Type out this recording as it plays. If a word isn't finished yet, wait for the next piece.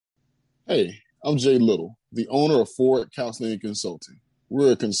Hey, I'm Jay Little, the owner of Forward Counseling and Consulting.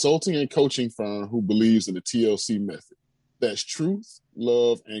 We're a consulting and coaching firm who believes in the TLC method. That's truth,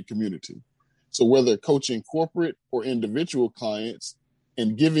 love, and community. So whether coaching corporate or individual clients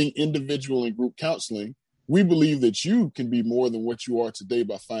and giving individual and group counseling, we believe that you can be more than what you are today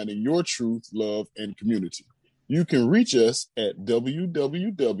by finding your truth, love, and community. You can reach us at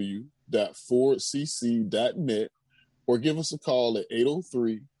www.forwardcc.net or give us a call at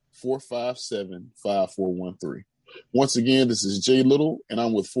 803-457-5413. Once again, this is Jay Little, and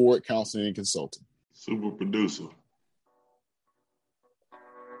I'm with Forward Counseling and Consulting. Super producer.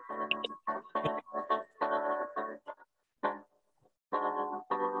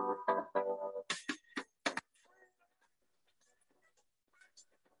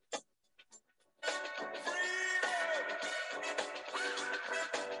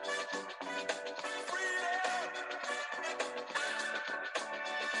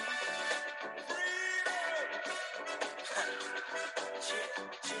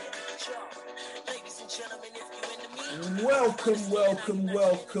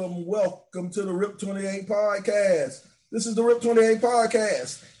 Welcome to the RIP 28 podcast. This is the RIP 28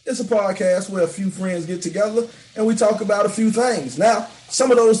 podcast. It's a podcast where a few friends get together and we talk about a few things. Now,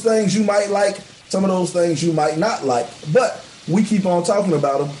 some of those things you might like, some of those things you might not like, but we keep on talking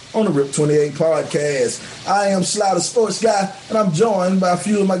about them on the RIP 28 podcast. I am Sly the Sports Guy, and I'm joined by a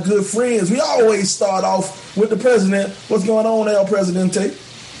few of my good friends. We always start off with the president. What's going on, El Presidente?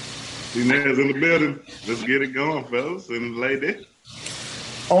 T-Naz in the building. Let's get it going, fellas and lady.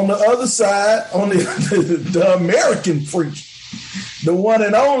 On the other side, on the American freak, the one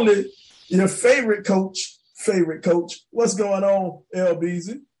and only, your favorite coach. What's going on, L.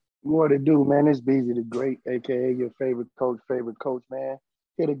 Beasley? What it do, man? It's Beasley the Great, a.k.a. your favorite coach, man.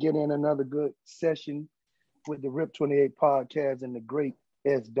 Here to get in another good session with the RIP 28 podcast and the great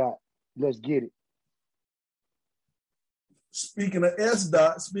S. Dot. Let's get it. Speaking of S.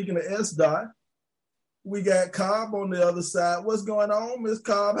 Dot, we got Cobb on the other side. What's going on, Miss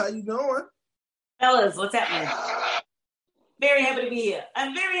Cobb? How you doing? Fellas, what's happening? Very happy to be here.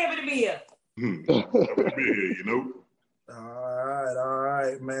 I'm very happy to be here. Happy to be here, you know. All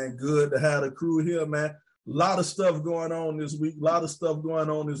right, man. Good to have the crew here, man. A lot of stuff going on this week.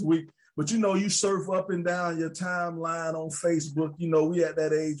 But, you surf up and down your timeline on Facebook. We at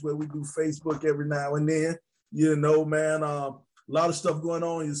that age where we do Facebook every now and then. Man, a lot of stuff going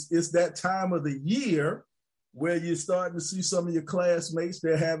on. It's that time of the year where you're starting to see some of your classmates.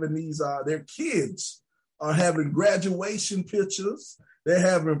 They're having their kids are having graduation pictures. They're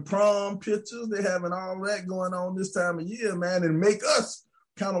having prom pictures. They're having all that going on this time of year, man, and make us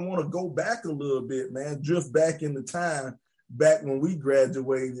kind of want to go back a little bit, man, drift back in the time back when we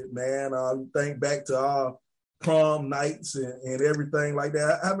graduated, man. Think back to our prom nights and everything like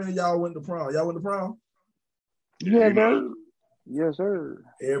that. How many of y'all went to prom? Y'all went to prom? Yeah, man. Yes, sir.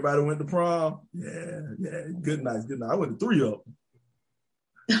 Everybody went to prom? Yeah. Good night. I went to 3 of them.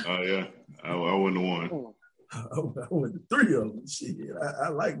 Oh, yeah. I went to 1. I went to 3 of them. Shit, I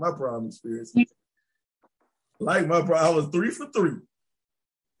like my prom experience. I was 3 for 3.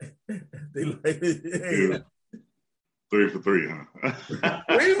 They like, hey. Yeah. 3 for 3, huh?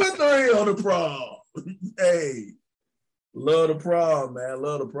 3 for 3 on the prom. Hey. Love the prom, man. We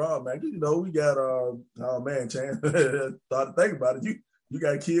got, Chance, thought to think about it. You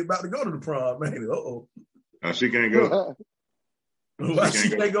got a kid about to go to the prom, man. Uh-oh. She can't go. Why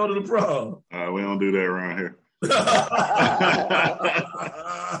she can't go to the prom? We don't do that around here.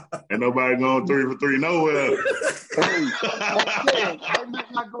 Ain't nobody going 3 for 3 nowhere. They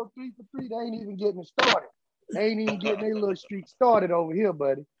might not go 3 for 3. They ain't even getting it started. They ain't even getting their little streak started over here,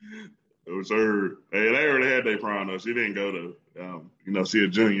 buddy. Oh, sir. Hey, they already had their prom, though. She didn't go to, she a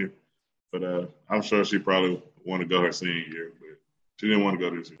junior. But I'm sure she probably want to go her senior year. But she didn't want to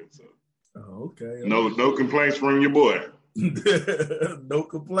go this year. So. Oh, okay. No complaints from your boy. No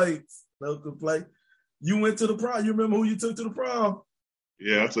complaints. You went to the prom. You remember who you took to the prom?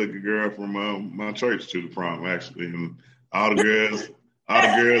 Yeah, I took a girl from my church to the prom, actually. And all the girls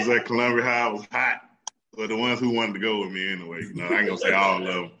at Columbia High was hot. But the ones who wanted to go with me anyway, I ain't gonna say all of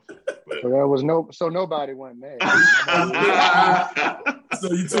them. But. So nobody went mad.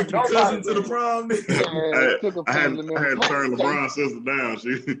 So you took your cousin to the prom? I had to turn LeBron's sister down.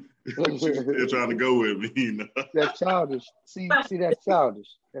 She's still trying to go with me, That's childish. See, that's childish.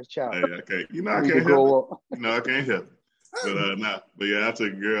 That's childish. Hey, I can't help it. I can't help it. But yeah, I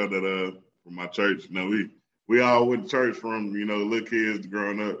took a girl that from my church. We all went to church from, little kids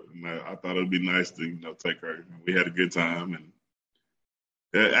growing up. And I thought it'd be nice to, take her. We had a good time. And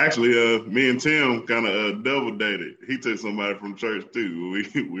Actually, me and Tim kind of double dated. He took somebody from church too.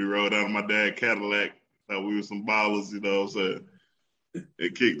 We rode out of my dad's Cadillac. Thought we were some ballers, you know. So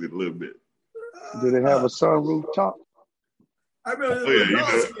it kicked it a little bit. Did it have a sunroof top? I remember it was a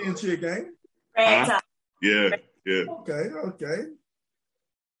dark-skinned chick, ain't it? Huh? Yeah. Okay.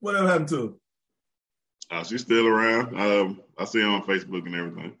 Whatever happened to her? She's still around. I see her on Facebook and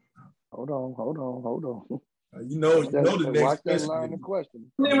everything. Hold on. You know the next watch that line of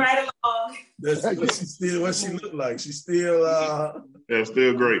question. Moving right along. That's what she look like. She's still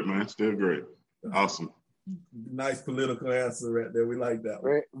still great, man. Still great. Awesome. Nice political answer right there. We like that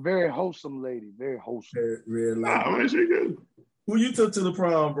one. Very, very wholesome lady. Very wholesome. Very like I mean, she good. Who you took to the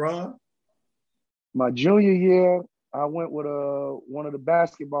prom, Bron? My junior year, I went with one of the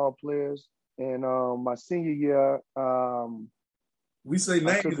basketball players, and my senior year, we say names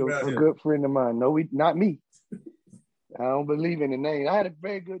I took about a good friend of mine. No, not me. I don't believe in the name. I had a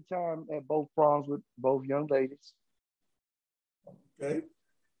very good time at both proms with both young ladies. Okay.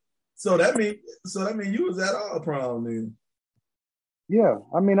 So that mean you was at all prom then? Yeah.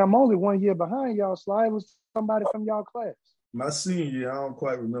 I mean, I'm only 1 year behind y'all, Sly. It was somebody from y'all class. My senior year, I don't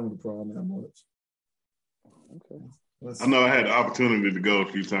quite remember the prom that much. Okay. I know I had the opportunity to go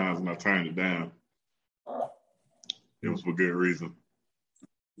a few times and I turned it down. It was for good reason.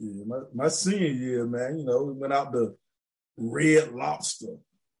 Yeah, my senior year, man, you know, we went out to Red Lobster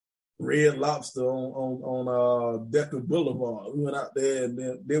on Decker Boulevard. We went out there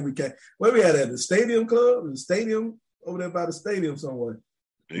and then we came. Where we at the Stadium Club? The stadium over there by the stadium somewhere.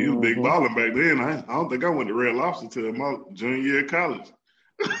 He was big balling back then. I don't think I went to Red Lobster till my junior year of college.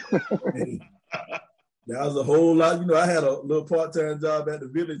 That was a whole lot. You know, I had a little part-time job at the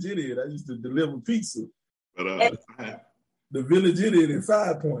Village Idiot. I used to deliver pizza. But the Village Idiot in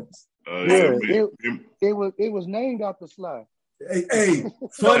 5 Points. It was named after Sly. Hey,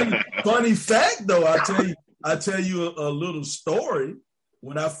 funny fact though. I tell you a little story.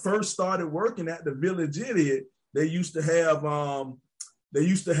 When I first started working at the Village Idiot, they used to have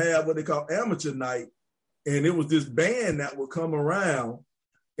what they call amateur night, and it was this band that would come around,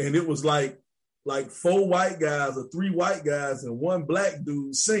 and it was like 4 white guys or 3 white guys and 1 black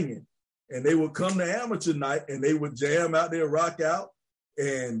dude singing, and they would come to amateur night and they would jam out there, rock out,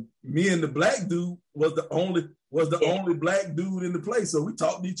 and me and the black dude was the only black dude in the place, so we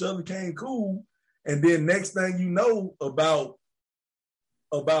talked to each other, came cool, and then next thing you know, about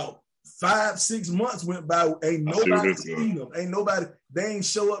 5-6 months went by, ain't nobody seen them, they ain't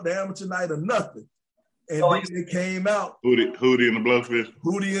show up to amateur night or nothing. And then they came out. Hootie and the Blowfish.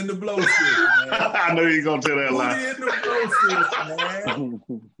 Hootie and the Blowfish, man. I know you're going to tell that lie. Hootie and the Blowfish, man.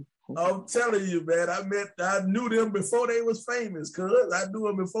 I'm telling you, man. I knew them before they was famous, cuz. I knew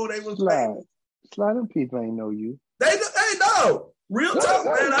them before they was famous. Sly, them people ain't know you. They know. Real talk,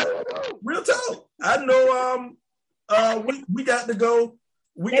 man. Real talk. I know we got to go.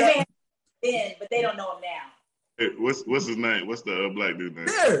 Then, but they don't know him now. Hey, what's his name? What's the black dude name?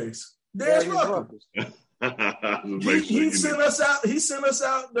 Darius Ruckers. He sent us out. He sent us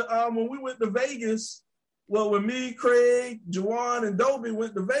out when we went to Vegas. Well, when me, Craig, Juwan, and Dobie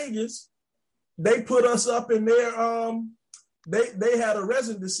went to Vegas, they put us up in their they had a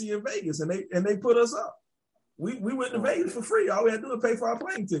residency in Vegas, and they put us up. We went to Vegas for free. All we had to do was pay for our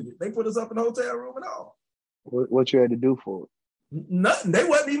plane ticket. They put us up in the hotel room and all. What you had to do for it? Nothing. They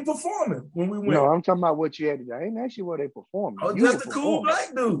wasn't even performing when we went. No, I'm talking about what you had to do. I ain't actually what they performed. Oh, just a cool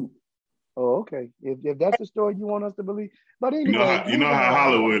black dude. Oh, okay. If that's the story you want us to believe. But anyway, you know how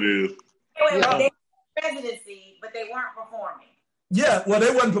Hollywood is. They had residency, but they weren't performing. Yeah, well,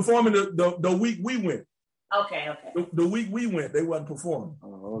 they wasn't performing the week we went. Okay. The week we went, they wasn't performing.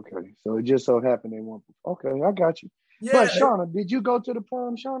 Oh, okay. So it just so happened they weren't. Okay, I got you. Yeah, but Shauna, did you go to the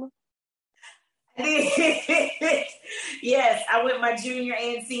prom, Shauna? Yes, I went my junior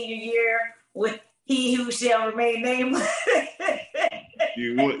and senior year with he who shall remain nameless.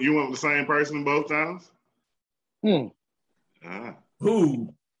 You went with the same person both times? Who? I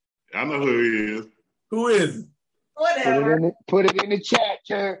know who he is. Who is it? Whatever. Put it in the chat,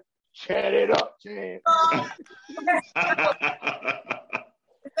 Chad. Chat it up, Chad.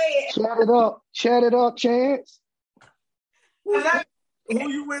 Chat it up, Chance. Who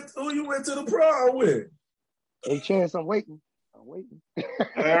you went to the prom with? Hey, Chance, I'm waiting. I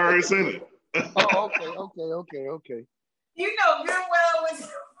already seen it. Oh, okay. You know good well with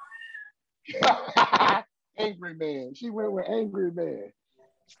Angry Man. She went with Angry Man.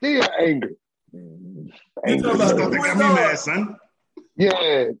 Still angry. Angry. Don't think I'm mad, son.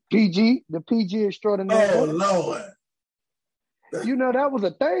 Yeah, PG, the PG extraordinaire. Oh, Lord. You know, that was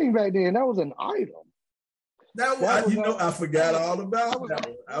a thing back then. That was an item. That was, I forgot all about that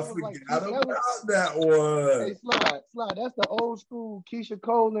one. I forgot about that one. Hey, Slide, that's the old school Keisha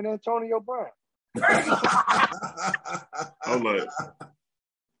Cole and Antonio Brown. I was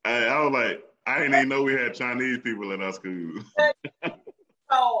like, I didn't even know we had Chinese people in our school.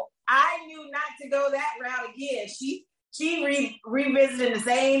 So I knew not to go that route again. She revisited the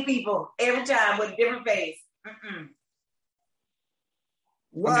same people every time with a different face.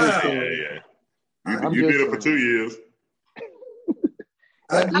 Wow. Yeah. You did it for 2 years.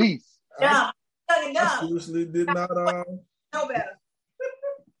 At least. I seriously did not know better.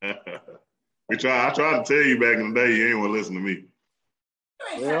 I tried to tell you back in the day, you ain't want to listen to me.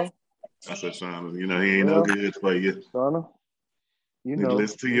 Well, I said, Shauna, he ain't no good for you. Shauna,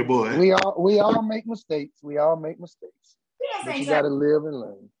 listen to your boy. We all make mistakes. But you got to live and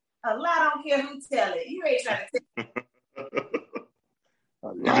learn. A lie don't care who tell it. You ain't trying to tell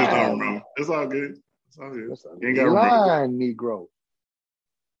You just don't remember. It's all good. You ain't got to remember. Negro.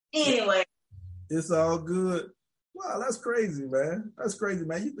 Anyway. It's all good. Wow, that's crazy, man.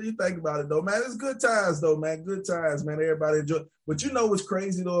 You think about it, though, man. It's good times, though, man. Good times, man. Everybody enjoy. But you know what's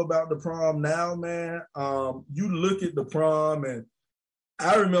crazy, though, about the prom now, man? You look at the prom, and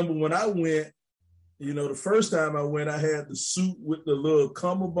I remember when I went, the first time I went, I had the suit with the little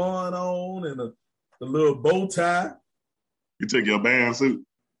cummerbund on and the little bow tie. You took your band suit?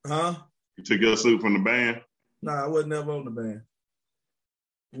 Huh? You took your suit from the band? Nah, I wasn't never on the band.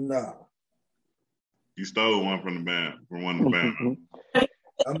 Nah. You stole one from the band, from one of the band.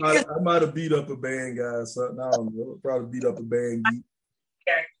 I might have beat up a band guy or something. I don't know. Probably beat up a band geek.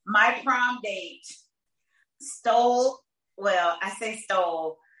 My prom date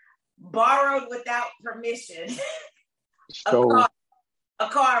borrowed without permission a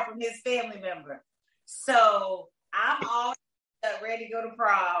car from his family member. So I'm all ready to go to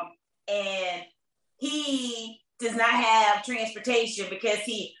prom, and he does not have transportation because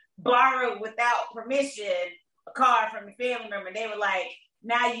he borrowed without permission a car from the family member. They were like,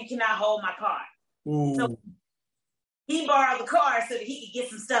 now you cannot hold my car. Ooh. So he borrowed the car so that he could get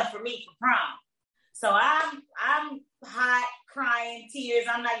some stuff for me for prom. So I'm hot, crying, tears.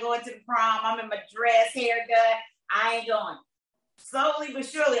 I'm not going to the prom. I'm in my dress, hair done. I ain't going. Slowly but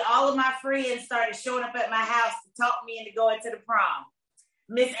surely, all of my friends started showing up at my house to talk me into going to the prom.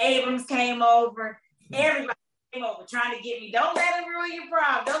 Miss Abrams came over. Everybody came over trying to get me. Don't let him ruin your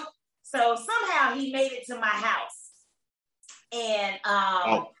prom. So somehow he made it to my house. And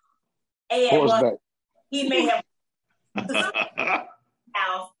he may have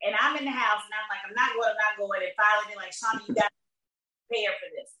house, and I'm in the house, and I'm like, I'm not going. And finally, they're like, Shauna, you got to prepare for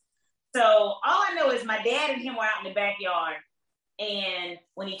this. So all I know is my dad and him were out in the backyard, and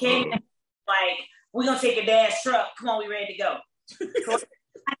when he came in, like, we're gonna take your dad's truck. Come on, we ready to go. So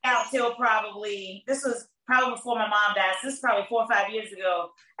out till this was probably before my mom died. So this is probably 4 or 5 years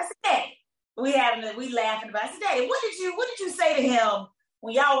ago. I said, Daddy, we laughing about it. I said, Daddy, what did you say to him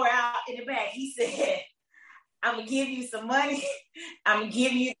when y'all were out in the back? He said, I'm gonna give you some money. I'm gonna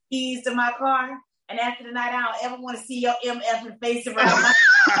give you the keys to my car. And after the night, I don't ever want to see your MF face around my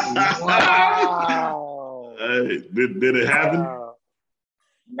Wow. Hey, did it happen?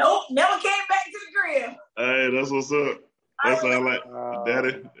 Nope, never came back to the crib. Hey, that's what's up. That's all like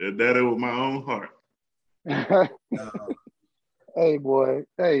daddy with my own heart. Hey, boy.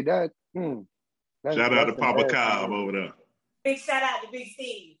 Hey, shout out to Papa Cobb over there. Big shout out to Big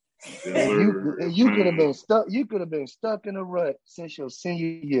Steve. You could have been stuck. You could have been stuck in a rut since your senior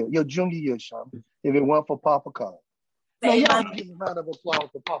year, your junior year, Sean. If it weren't for Papa Cobb. Now, y'all give a round of applause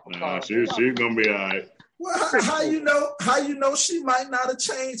for Papa Cobb. She's gonna be all right. Well, how you know she might not have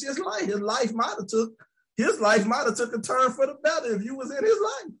changed his life? His life might have took a turn for the better if you was in his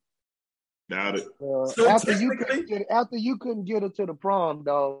life. Doubt it. So after you couldn't get her to the prom,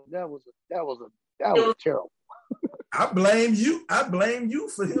 dog, that was terrible. I blame you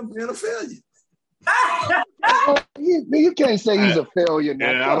for him being a failure. You can't say he's a failure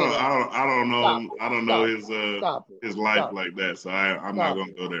now. Yeah, I don't know. I don't know his life like that, so I'm not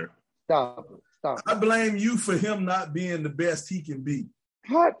gonna go there. Stop it. I blame you for him not being the best he can be.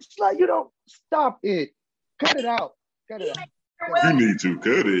 It's like you don't stop it. Cut it out. You need to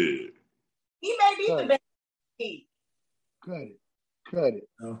cut it. He may be the best. Cut it.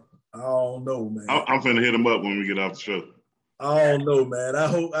 No, I don't know, man. I'm finna hit him up when we get off the show. I don't know, man. I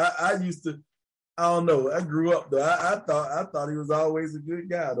hope I used to. I don't know. I grew up though. I thought he was always a good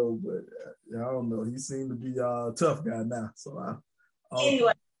guy though, but I don't know. He seemed to be a tough guy now. So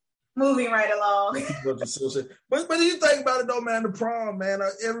anyway, moving right along. But you think about it though, man. The prom, man.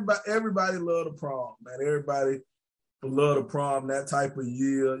 Everybody love the prom, man. Everybody love the prom. That type of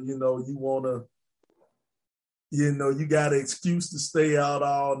year, you know, you wanna You know, you got an excuse to stay out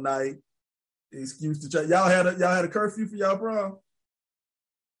all night. Excuse to try. Y'all had a curfew for y'all prom?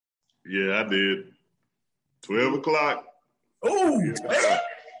 Yeah, I did. 12 o'clock. Oh,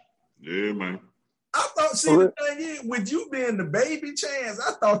 yeah, man. I thought. See, the thing is, with you being the baby, Chance,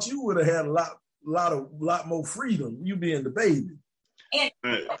 I thought you would have had a lot more freedom. You being the baby.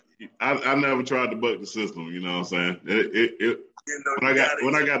 I never tried to buck the system. You know what I'm saying?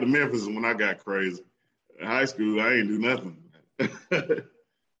 When I got to Memphis and when I got crazy. In high school, I ain't do nothing.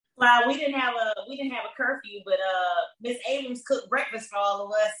 Well, we didn't have a curfew, but Miss Abrams cooked breakfast for all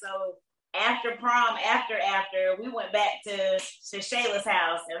of us. So after prom, after we went back to Shayla's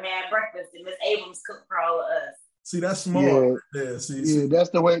house and had breakfast, and Miss Abrams cooked for all of us. See, that's smart. Yeah, see. That's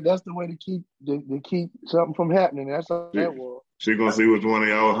the way to keep something from happening. That's all that was. She gonna see which one of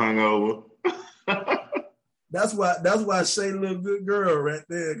y'all hung over. That's why Shay little good girl right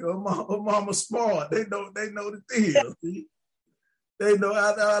there. Her mama smart. They know the deal. See? They know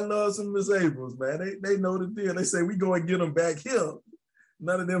I love some Miss Abrams, man. They know the deal. They say we go and get them back here.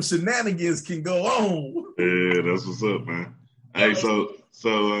 None of them shenanigans can go on. Yeah, that's what's up, man. Hey, so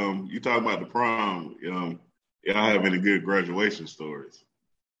you talk about the prom. Y'all have any good graduation stories?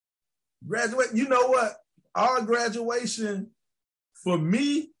 You know what? Our graduation, for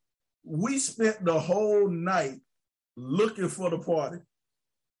me, we spent the whole night looking for the party.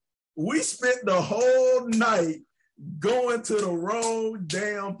 We spent the whole night going to the wrong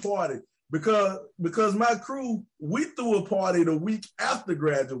damn party because my crew, we threw a party the week after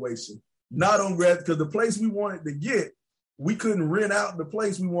graduation, not on because the place we wanted to get, we couldn't rent out the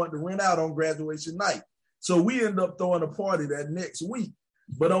place we wanted to rent out on graduation night. So we ended up throwing a party that next week.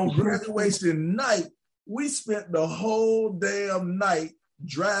 But on graduation night, we spent the whole damn night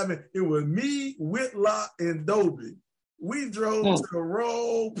driving. It was me, Whitlock, and Dobie. We drove to the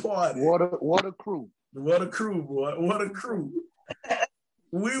wrong party. What a crew. What a crew, boy. What a crew.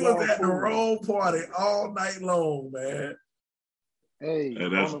 We was at the wrong party all night long, man. Hey,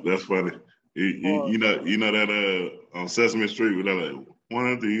 that's funny. You know that on Sesame Street, where they're like, one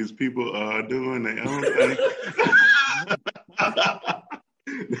of these people are doing their own thing.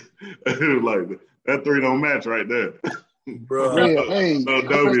 It was like, that three don't match right there. Bro. No,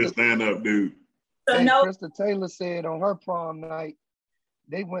 Dobie a stand-up dude. Krista Taylor said on her prom night,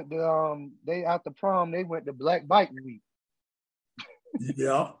 they went to after prom, they went to Black Bike Week.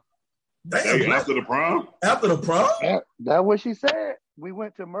 Yeah. After the prom? After the prom? That's what she said. We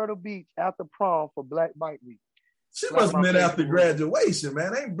went to Myrtle Beach after prom for Black Bike Week. She must have been after graduation,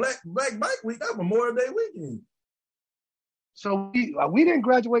 man. Ain't Black Bike Week, that Memorial Day weekend. So we didn't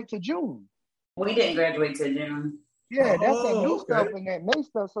graduate till June. We didn't graduate till June. Yeah, that's that new stuff and that May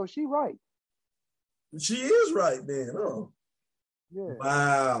stuff. So she right. She is right then. Oh. Yeah.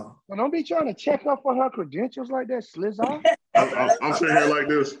 Wow. Well, don't be trying to check up for her credentials like that, Slizar. I'm sitting here like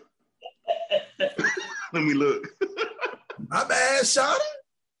this. Let me look. My bad, Shawty.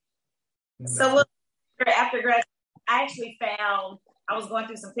 So after graduation, I actually found, I was going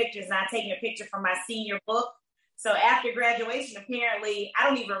through some pictures and I taken a picture from my senior book. So after graduation, apparently, I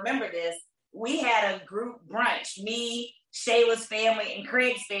don't even remember this, we had a group brunch. Me, Shayla's family, and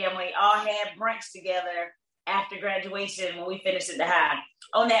Craig's family all had brunch together after graduation when we finished at the high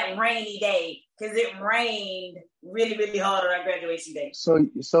on that rainy day, because it rained really, really hard on our graduation day. So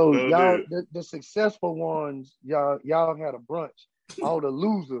y'all, the successful ones, y'all had a brunch. All the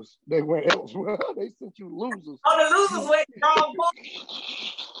losers, they went elsewhere. They sent you losers. All the losers went to the wrong party.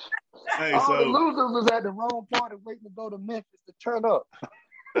 All the losers was at the wrong party waiting to go to Memphis to turn up.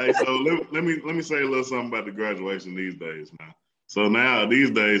 Hey, so let me say a little something about the graduation these days now. So now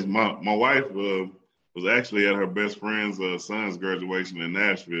these days, my wife was actually at her best friend's son's graduation in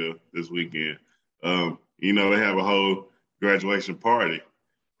Nashville this weekend. They have a whole graduation party.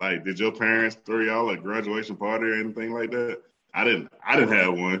 Like, did your parents throw y'all a graduation party or anything like that? I didn't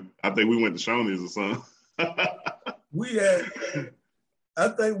have one. I think we went to Shoney's or something. I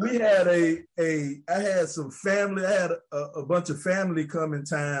think we had I had some family. I had a bunch of family come in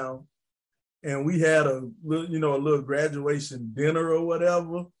town, and we had a little graduation dinner or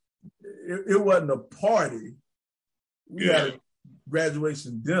whatever. It wasn't a party. We had a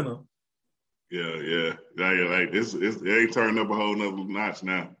graduation dinner. Yeah. Like they ain't turned up a whole nother notch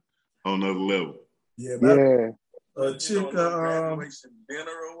now, whole nother level. Yeah. A chick, graduation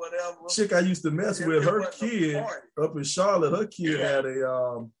dinner or whatever. Chick I used to mess with, her kid up in Charlotte. Her kid had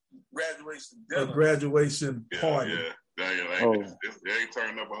a graduation party. They ain't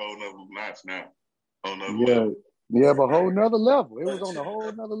turned up a whole nother notch now, whole nother level. Yeah, but whole nother level. It was on a whole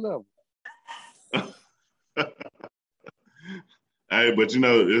nother level. Hey, but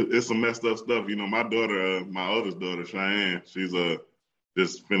it's some messed up stuff. My daughter, my oldest daughter, Cheyenne, she's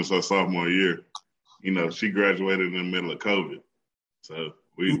just finished her sophomore year. She graduated in the middle of COVID. So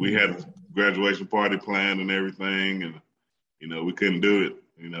we had a graduation party planned and everything, and we couldn't do it.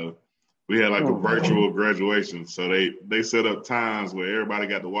 We had like a virtual graduation. So they set up times where everybody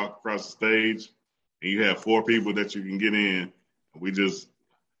got to walk across the stage, and you have 4 people that you can get in. We just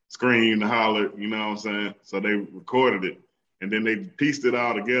screamed and hollered, you know what I'm saying? So they recorded it. And then they pieced it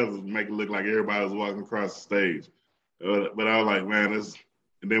all together to make it look like everybody was walking across the stage. But I was like, man, this.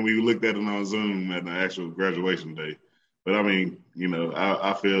 And then we looked at it on Zoom at the actual graduation day. But I mean,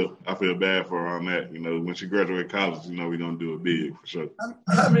 I feel bad for her on that. When she graduated college, we're gonna do it big for sure.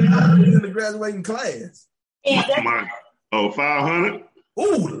 How many people in the graduating class? 500.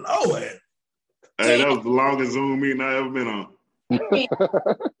 Oh Lord! Hey, that was the longest Zoom meeting I ever been on.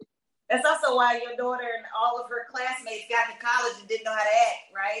 That's also why your daughter and all of her classmates got to college and didn't know how to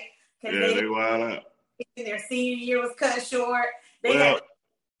act, right? Yeah, they wild out. Their senior year was cut short.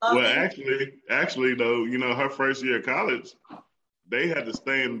 Actually, though, her first year of college, they had to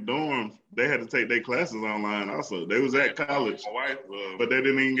stay in the dorms. They had to take their classes online also. They was at college, my wife, but they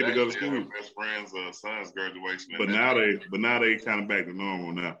didn't even get to go to school. Her best friend's son's graduation. But now they kind of back to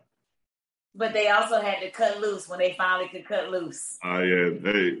normal now. But they also had to cut loose when they finally could cut loose. Oh yeah,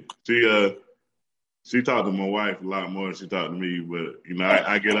 hey, she talked to my wife a lot more than she talked to me. But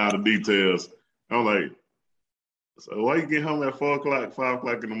I get all the details. I'm like, so why you get home at 4 o'clock, 5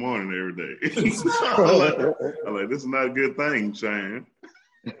 o'clock in the morning every day? I'm like, this is not a good thing, Shane.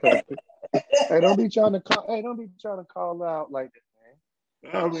 Hey, don't be trying to call out like that,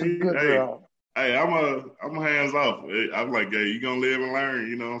 man. I'm hands off. I'm like, yeah, you gonna live and learn.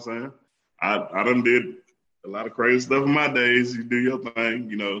 You know what I'm saying? I done did a lot of crazy stuff in my days. You do your thing,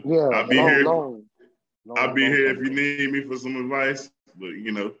 Yeah, I'll be here. I'll be here if you need me for some advice. But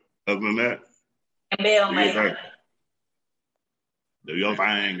other than that, do your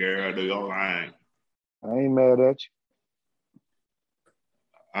thing, girl. Do your thing. I ain't mad at you.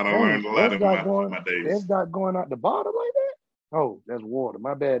 I done learned a lot in my days. That's not going out the bottom like that? Oh, that's water.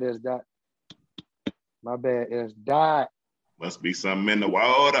 My bad, that's that. My bad, it's that. Must be something in the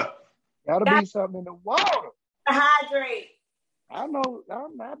water. Gotta be something in the water. Hydrate. I know.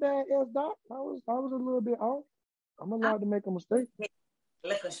 My bad, it's that. I was a little bit off. I'm allowed to make a mistake.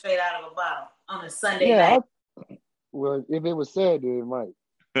 Liquor straight out of a bottle on a Sunday night. Well, if it was Saturday, it might.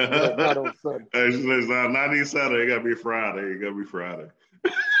 But not on Sunday. Not even Saturday. It gotta be Friday.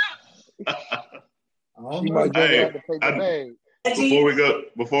 You might just have to pay the bag.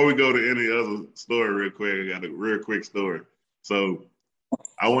 Before we go to any other story real quick, I got a real quick story. So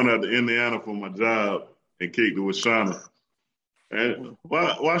I went out to Indiana for my job and kicked it with Shauna. And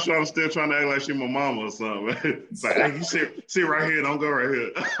why Shauna still trying to act like she my mama or something? It's like, hey, you sit right here, don't go right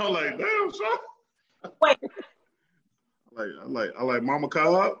here. I'm like, damn, Shauna. Wait. I like Mama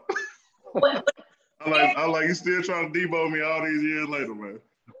Cobb. I like you still trying to debo me all these years later, man.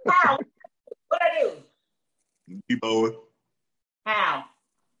 How? What I do? Deboing. How?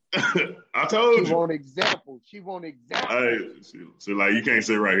 I told you. She want example. Hey, so like you can't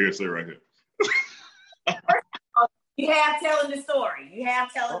sit right here. Sit right here. You have telling the story.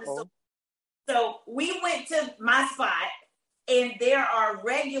 So we went to my spot, and there are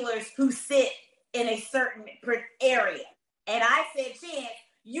regulars who sit in a certain area. And I said, Chance,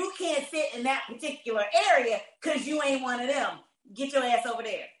 you can't sit in that particular area because you ain't one of them. Get your ass over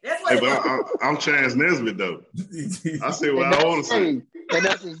there. That's what I'm Chance Nesbitt, though. I say what I want to say. And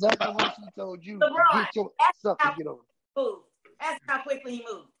that's exactly what she told you. LeBron, get your stuff to get over. That's how quickly he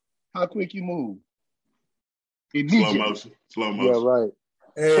moved. How quick you move. Slow motion. Yeah, right.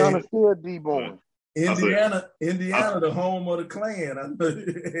 Hey, trying to steal D-Boy. Indiana, the home of the Klan.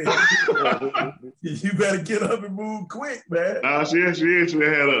 You better get up and move quick, man. She actually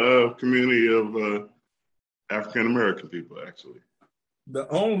had a community of African American people, actually. The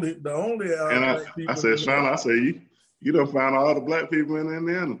only. And I said, Shauna, you don't find all the black people in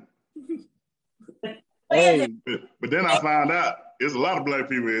Indiana. Hey, but then I found out there's a lot of black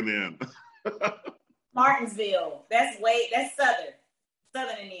people in Indiana. Martinsville. That's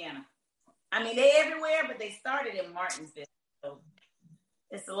Southern Indiana. I mean, they everywhere, but they started in Martinsville. So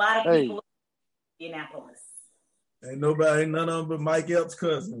it's a lot of people in Indianapolis. Ain't none of them but Mike Epps'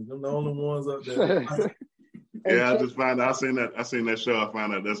 cousins. They're the only ones up there. I just found out. I seen that show. I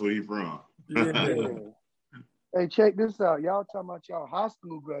found out that's where he's from. Yeah. Hey, check this out. Y'all talking about y'all high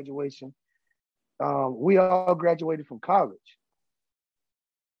school graduation. We all graduated from college.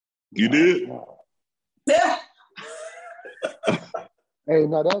 You did? Hey,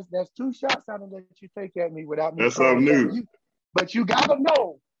 now that's 2 shots I don't let you take at me without me. That's something new. But you gotta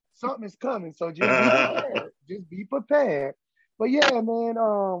know something is coming. So just be prepared. Just be prepared. But yeah, man,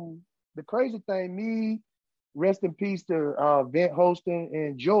 the crazy thing, me, rest in peace to Vent Hostin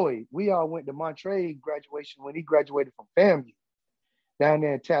and Joey. We all went to Montre graduation when he graduated from FAMU down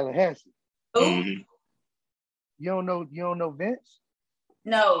there in Tallahassee. Who? You don't know Vince?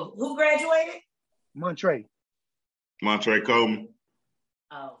 No. Who graduated? Montre. Montre Coleman.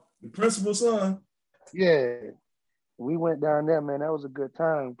 Oh. The principal's son. Yeah. We went down there, man. That was a good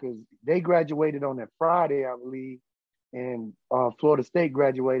time because they graduated on that Friday, I believe, and Florida State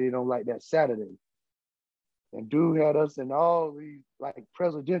graduated on like that Saturday. And dude had us in all these like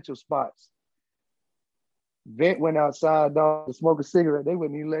presidential spots. Vent went outside, dog, to smoke a cigarette. They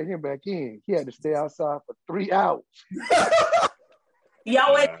wouldn't even let him back in. He had to stay outside for 3 hours.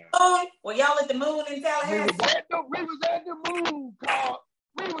 Y'all at the moon? Were y'all at the moon in Tallahassee? We was at the moon, Carl.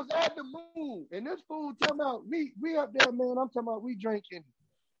 We was at the moon. And this fool talking about, we up there, man. I'm talking about we drinking.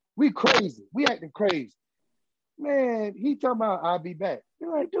 We crazy. We acting crazy. Man, he talking about I'll be back.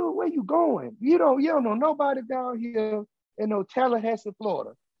 You're like, dude, where you going? You don't know nobody down here in no Tallahassee,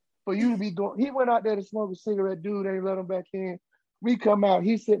 Florida. For you to be going. He went out there to smoke a cigarette. Dude ain't let him back in. We come out.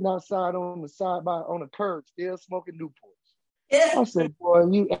 He's sitting outside on the curb, still smoking Newports. Yeah. I said, boy,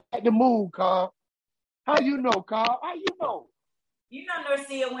 you at the moon, Carl. How you know, Carl? How you know? You know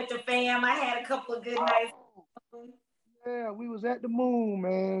Norcia went to fam. I had a couple of good nights. Yeah, we was at the moon,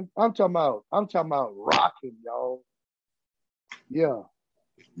 man. I'm talking about rocking, y'all. Yeah.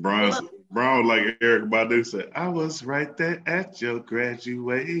 Brown, like Eric Badu said, I was right there at your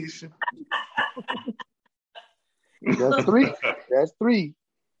graduation. That's three. That's three.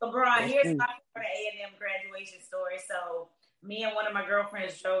 So, Brian, here's my A&M graduation story. So, me and one of my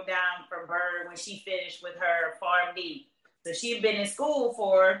girlfriends drove down from Bird when she finished with her Pharm D. So, she had been in school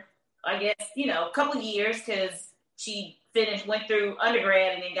for, I guess, a couple of years because she went through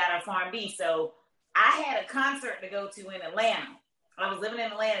undergrad and then got her Pharm D. So, I had a concert to go to in Atlanta. I was living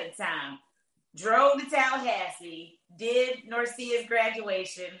in Atlanta at the time. Drove to Tallahassee, did Norcia's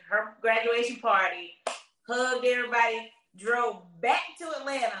graduation, her graduation party, hugged everybody, drove back to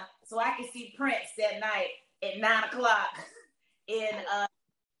Atlanta so I could see Prince that night at 9:00 in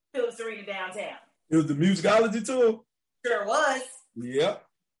Phillips Arena downtown. It was the musicology tour? Sure was. Yep.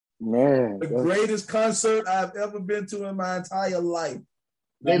 Man. The greatest concert I've ever been to in my entire life.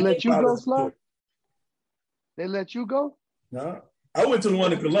 They let you go, Sly? They let you go? No. I went to the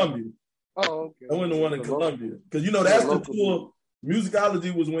one in Columbia. Oh, okay. I went to one in Columbia. Because, that's the tour.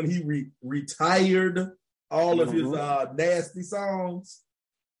 Musicology was when he retired all of his nasty songs.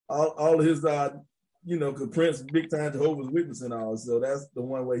 All of his, because Prince, big time Jehovah's Witness and all. So that's the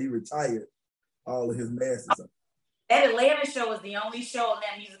one where he retired all of his nasty songs. That Atlanta show was the only show on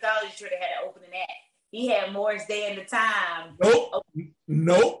that musicology tour that had an opening act. He had Morris Day and the Time.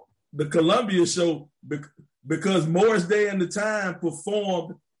 Nope. The Columbia show, because Morris Day and the Time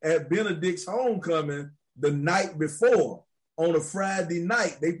performed at Benedict's homecoming the night before. On a Friday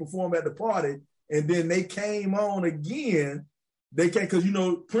night, they performed at the party, and then they came on again. They came because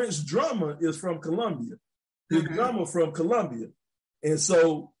Prince drummer is from Columbia. His drummer from Columbia, and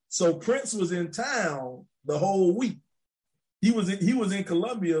so Prince was in town the whole week. He was in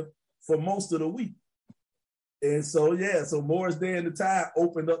Columbia for most of the week, and so Morris Day and the Time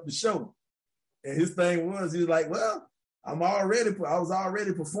opened up the show, and his thing was he was like, well, I was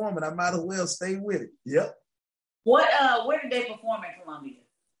already performing. I might as well stay with it. Yep. Where did they perform in Columbia?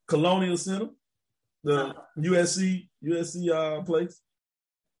 Colonial Center, the USC place.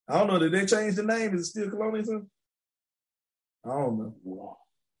 I don't know. Did they change the name? Is it still Colonial Center? I don't know.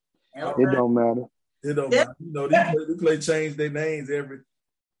 It don't matter. It don't matter. These play change their names every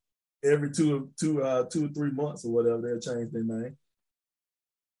two or 3 months or whatever. They'll change their name.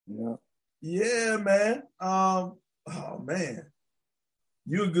 Yeah. Yeah, man. Oh man,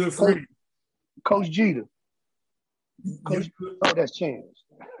 you a good friend, Coach Jeter. That's changed.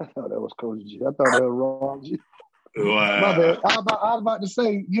 I thought that was Coach G. I thought that was wrong. Wow. My bad. I was about to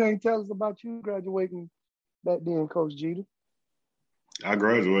say, you ain't tell us about you graduating back then, Coach Jeter. I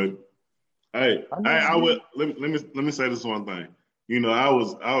graduated. Hey, I would let me say this one thing. I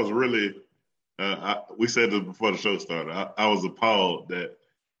was really we said this before the show started. I was appalled that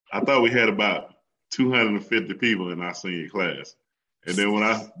I thought we had about 250 people in our senior class. And then when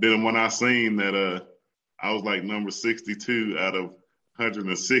I seen that I was like number 62 out of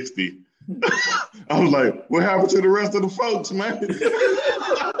 160, I was like, what happened to the rest of the folks, man?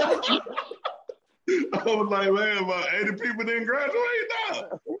 I was like, man, about 80 people didn't graduate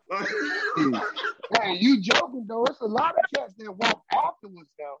now. Hey, you joking though? It's a lot of cats that walk afterwards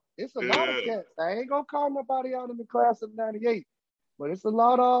now. It's a lot of cats. I ain't gonna call nobody out in the class of '98, but it's a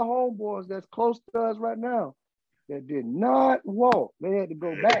lot of our homeboys that's close to us right now that did not walk. They had to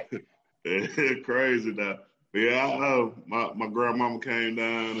go back. Crazy now. Yeah, I know. My grandmama came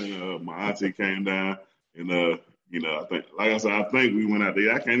down and my auntie came down, and I think, like I said, I think we went out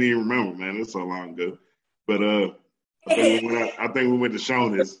there. I can't even remember, man. It's so long ago. But I think we went to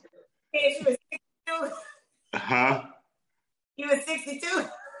Shoney's. She was 62. Huh? You was 62.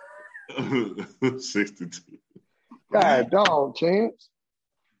 62. God dog, Chance.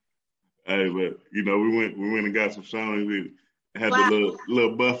 Hey, but we went and got some Shoney's. We had the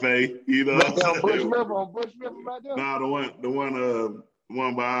little buffet, On Bush River right there. Nah, the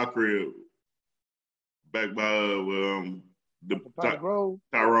one by our crib, back by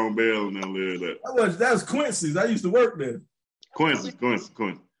Tyrone Bell and them live there. That's Quincy's. I used to work there. Quincy's.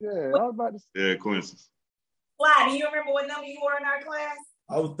 Yeah, I was about to say. Yeah, Quincy's. Why? Do you remember what number you were in our class?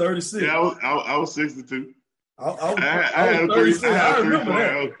 I was 36. Yeah, I was 62. I had 36. I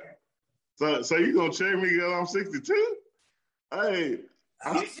remember that. So you gonna check me because I'm 62? Hey,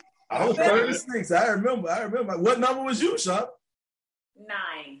 I was 36. I remember. What number was you, Sean?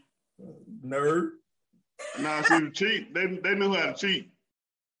 9. Nerd. Nah, see, the cheat. They knew how to cheat.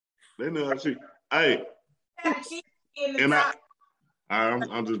 Hey, and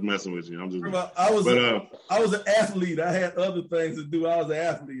I'm just messing with you. I was an athlete. I had other things to do. I was an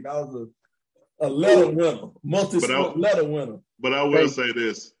athlete. I was a letter winner, multi-sport letter winner. But I will say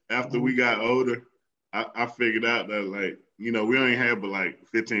this: after we got older, I figured out that we only had but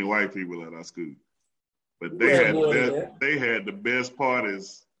 15 white people at our school, but they had the best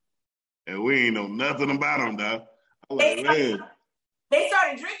parties, and we ain't know nothing about them, dog. I'm like, man. They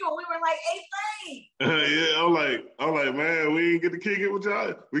started drinking when we were in 8th grade. Yeah, I'm like, man, we ain't get to kick it with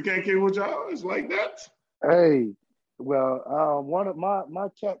y'all. We can't kick it with y'all. It's like that. Hey, well, one of my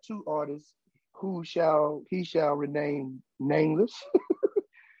tattoo artists, he shall remain nameless.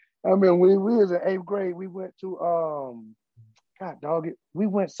 I mean, we was in 8th grade. We went to we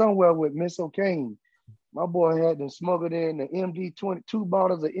went somewhere with Miss O'Kane. My boy had them smuggled in the MD-20, 2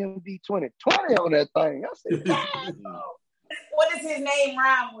 bottles of MD-20 on that thing. I said, God, no. What does his name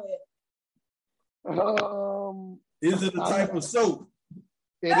rhyme with? Is it a type of soap?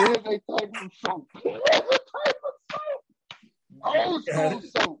 It is a type of soap. Old school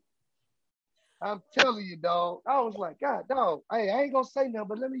soap. I'm telling you, dog. I was like, God, dog. Hey, I ain't gonna say nothing,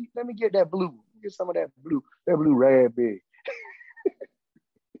 but let me get that blue. Get some of that blue raspberry.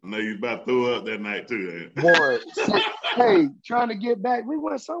 I know you about to throw up that night too. Boy, hey, trying to get back. We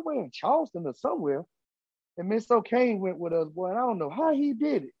went somewhere in Charleston or somewhere. And Miss O'Kane went with us, boy. And I don't know how he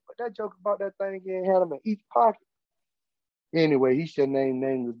did it, but that joke about that thing again had him in each pocket. Anyway, he should name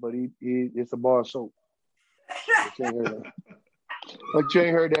nameless, but it's a bar of soap. But you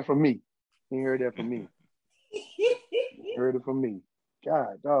ain't heard that from me. You ain't heard that from me. You heard it from me.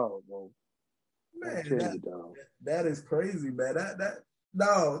 God, dog, bro. Man, that is crazy, man. To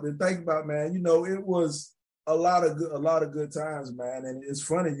think about, man. It was a lot of good times, man. And it's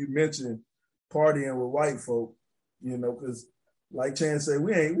funny you mentioned partying with white folk, because like Chance said,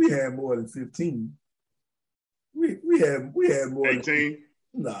 we had more than 15. We had more 18.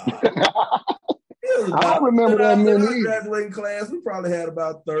 Nah. I remember that many. Graduating class, we probably had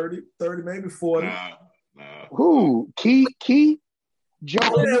about 30, maybe 40. Nah. Who? Key?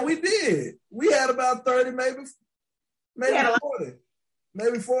 Joe? Yeah, we did. We had about 30, maybe 40.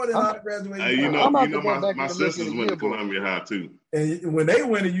 Maybe 40 in our graduation. My sisters went to Columbia High too. And when they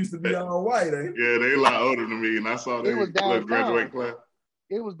went, it used to be all white, eh? Yeah, they a lot older than me, and I saw them graduating class.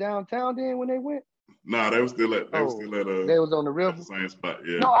 It was downtown then when they went? No, they was still at they was on the river. The same spot,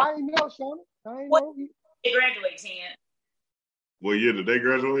 yeah. No, I ain't know, Sean. I ain't know. They graduate, Chance. What year did they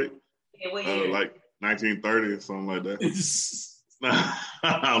graduate? Yeah, what year? 1930 or something like that.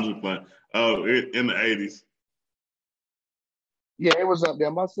 I'm just playing. In the 80s. Yeah, it was up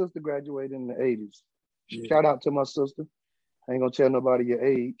there. My sister graduated in the 80s. Yeah. Shout out to my sister. I ain't gonna tell nobody your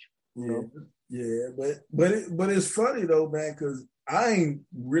age. Yeah, but it's funny though, man, because I ain't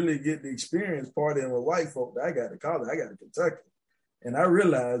really get the experience partying with white folk that I got to college. I got to Kentucky, and I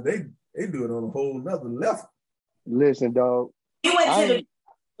realized they do it on a whole nother level. Listen, dog. When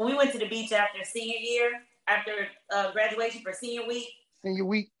we went to the beach after senior year, after graduation for senior week.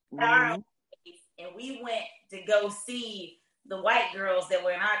 Mm-hmm. And we went to go see the white girls that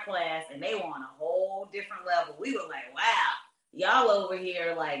were in our class, and they were on a whole different level. We were like, wow, y'all over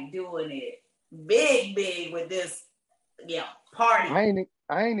here like doing it big with this, party.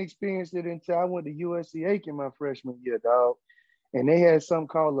 I ain't experienced it until I went to USC Aiken my freshman year, dog. and they had something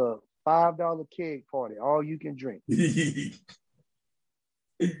called a $5 keg party, all you can drink.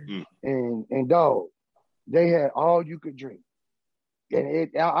 and dog, they had all you could drink. And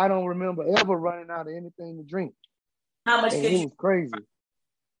I don't remember ever running out of anything to drink. How much and did it you? was crazy.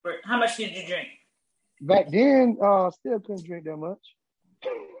 How much did you drink? Back then, still couldn't drink that much.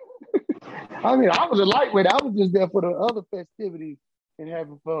 I mean, I was a lightweight. I was just there for the other festivities and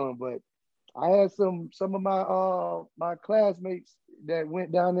having fun. But I had some of my classmates that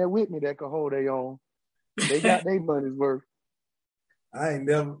went down there with me that could hold their own. They got their money's worth. I ain't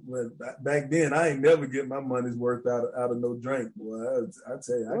never, back then, I ain't never get my money's worth out of no drink. Boy, I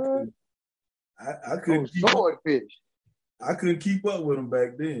tell you, I couldn't keep swordfish. I couldn't keep up with them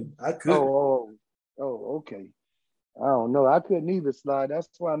back then. I couldn't. Oh, okay. I don't know. I couldn't either, Slide. That's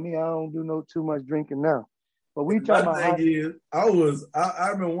why I don't do too much drinking now. But we talking about. I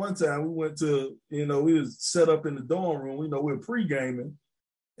remember one time we went to, we was set up in the dorm room. We were pre-gaming,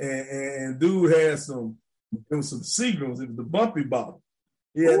 and dude had some Seagrams. It was the bumpy bottle.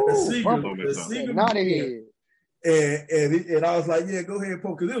 He had the Seagram. Not a head. And I was like, yeah, go ahead,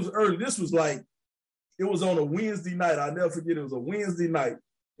 Poke. Because it was early. This was like, it was on a Wednesday night. I'll never forget. It was a Wednesday night,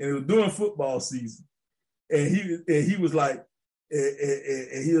 and it was during football season. And he was like,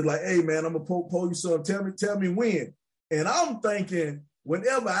 hey man, I'm gonna pull you something. Tell me when. And I'm thinking,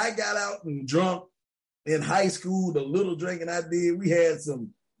 whenever I got out and drunk in high school, the little drinking I did, we had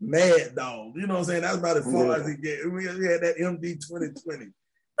some Mad Dog. You know what I'm saying? That's about as far as it get. We had that MD 2020.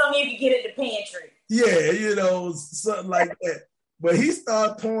 Some of you can get in the pantry. Yeah, something like that. But he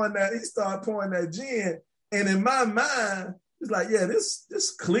started pouring that gin, and in my mind, it's like, yeah, this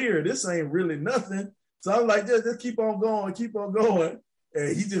clear. This ain't really nothing. So I'm like, just keep on going.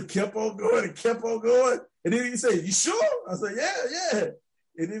 And he just kept on going. And then he said, you sure? I said, yeah.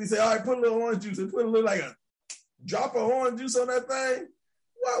 And then he said, all right, put a little orange juice. And put a little, like a drop of orange juice on that thing.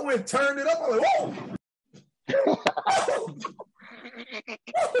 Well, I went, turned it up. I was like,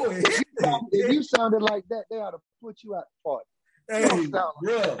 whoa. If you sounded like that, they ought to put you out the party. Hey, bro.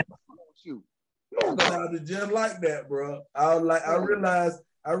 I sounded just like that, bro.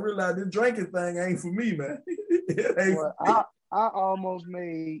 I realized this drinking thing ain't for me, man. I almost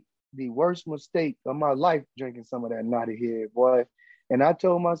made the worst mistake of my life drinking some of that Naughty Head, boy. And I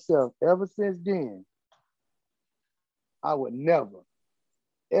told myself, ever since then, I would never,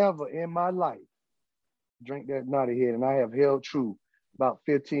 ever in my life drink that Naughty Head. And I have held true about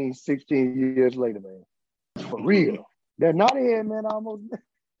 15, 16 years later, man. For real. That Naughty Head, man,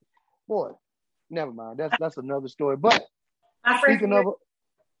 boy, never mind. That's another story. But speaking of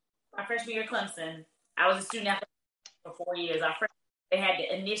my freshman year at Clemson, I was a student athlete for 4 years. They had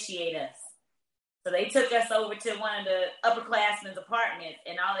to initiate us. So they took us over to one of the upperclassmen's apartments,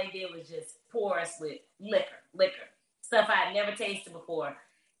 and all they did was just pour us with liquor, stuff I had never tasted before.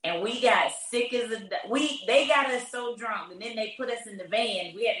 And we got sick as they got us so drunk, and then they put us in the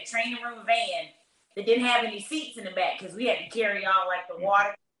van. We had a training room van that didn't have any seats in the back because we had to carry all like the water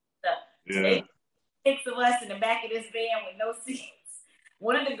and stuff. Yeah. So they 6 of us in the back of this van with no seats.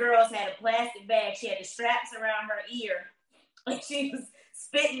 One of the girls had a plastic bag. She had the straps around her ear, and she was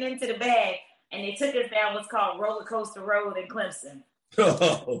spitting into the bag. And they took us down what's called Roller Coaster Road in Clemson.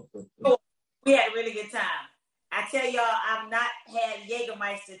 We had a really good time. I tell y'all, I've not had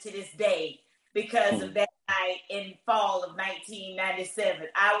Jägermeister to this day because of that night in fall of 1997.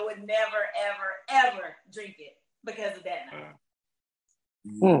 I would never, ever, ever drink it because of that night.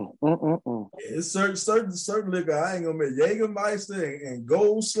 It's certain liquor I ain't gonna make. Jägermeister and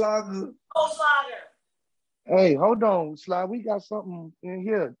Goldschlager. Hey, hold on, Sly. We got something in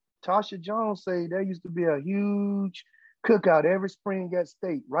here. Tasha Jones say there used to be a huge cookout every spring at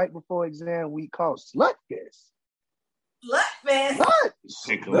State right before exam week called Slutfest. Slutfest? What?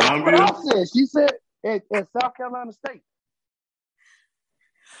 In Columbia? She said at South Carolina State.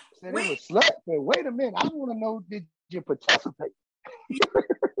 Said it was Slutfest. Wait a minute. I want to know, did you participate?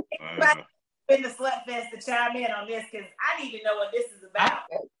 In the Slutfest to chime in on this because I need to know what this is about.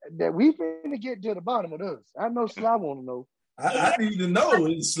 That we finna get to the bottom of this. I know Sly want to know. I need to know.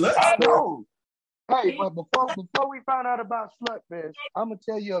 It's Slutfest. Hey, but before we find out about Slutfest, I'm gonna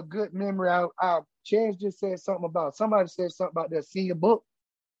tell you a good memory. Chance just said somebody said something about their senior book,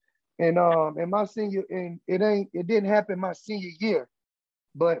 and my senior, and it didn't happen my senior year,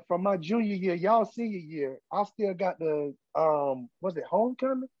 but from my junior year, y'all senior year, I still got the was it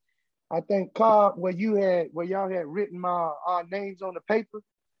homecoming? I think card where y'all had written our names on the paper.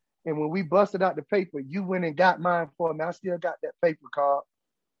 And when we busted out the paper, you went and got mine for me. I still got that paper card.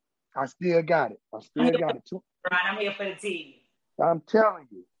 I still got it. Too. Right, I'm here for the team. I'm telling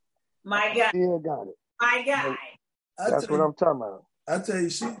you. My guy. Still got it. My guy. That's what I'm talking about. I tell you,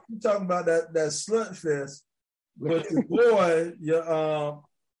 she talking about that slut fest. But the boy,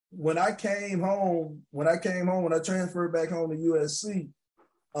 when I transferred back home to USC,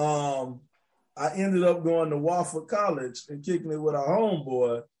 I ended up going to Wofford College and kicking it with our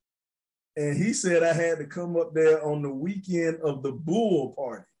homeboy. And he said I had to come up there on the weekend of the Bull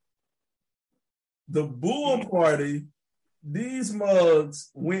Party. The Bull Party, these mugs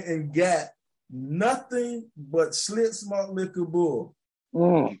went and got nothing but Schlitz Malt Liquor Bull.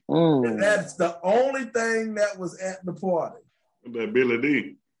 And that's the only thing that was at the party. That Billy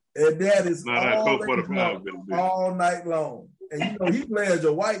D. And that is all night long. And he played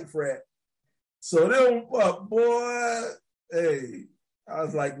a white frat. So them boy, hey, I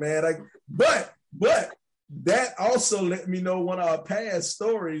was like, man, but that also let me know one of our past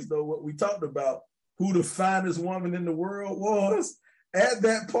stories, though, what we talked about, who the finest woman in the world was. At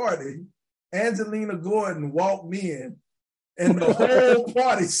that party, Angelina Gordon walked in and the whole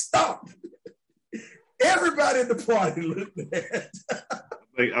party stopped. Everybody at the party looked at.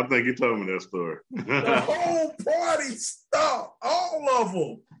 I think you told me that story. The whole party stopped, all of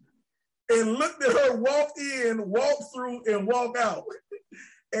them, and looked at her walk in, walk through, and walk out.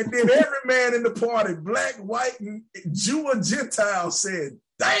 And then every man in the party, black, white, and Jew or Gentile, said,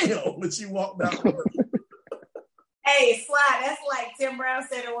 damn, when she walked out. Hey, Sly, that's like Tim Brown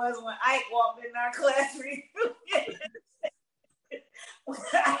said it was when Ike walked in our class reunion.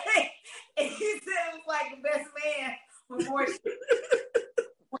 And he said it was like the best man before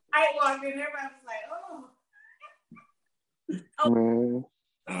when Ike walked in, everybody was like, oh.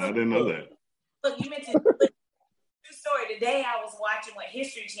 I didn't know that. Look, you mentioned true story. Today I was watching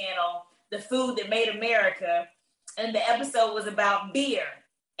History Channel, The Food That Made America, and the episode was about beer.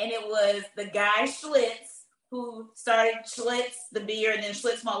 And it was the guy Schlitz who started Schlitz, the beer, and then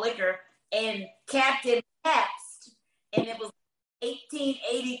Schlitz Malt Liquor, and Captain Pabst. And it was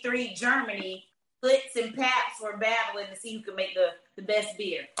 1883 Germany. Schlitz and Pabst were battling to see who could make the best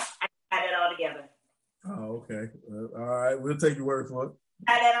beer. I got it all together. Oh, okay. All right. We'll take your word for it.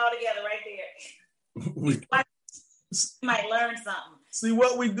 Got that all together right there. You might learn something. See,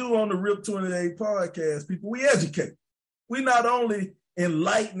 what we do on the Rip 28 podcast, people, we educate. We not only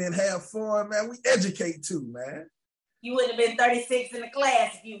enlighten and have fun, man, we educate too, man. You wouldn't have been 36 in the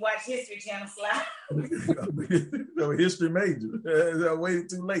class if you watched History Channel, Sly. I'm a history major. I waited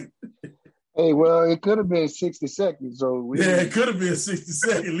too late. Hey, well, it could have been 60 seconds. So it could have been 60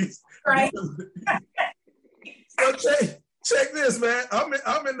 seconds at least. Right. So check this, man. I'm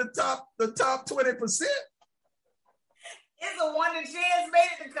in the top 20%. It's a wonder Chance made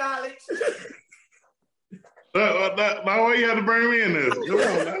it to college. Why you had to bring me in this? Come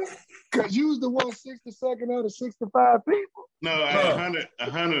on, man. Because you was the 162nd out of 65 people. No,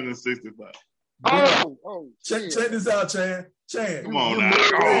 165. Check this out, Chan. Come on now.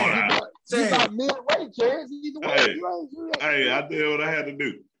 You got midway, Chan. Either way, Hey, I did what I had to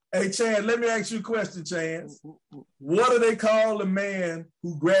do. Hey, Chan, let me ask you a question, Chance. What do they call a man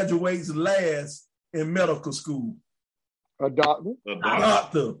who graduates last in medical school? A doctor. A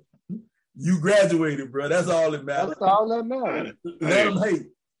doctor. You graduated, bro. That's all that matters. That's all that matters. Let them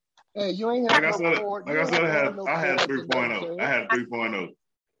hate. Hey, you ain't had I said, I had 3.0. I had 3.0.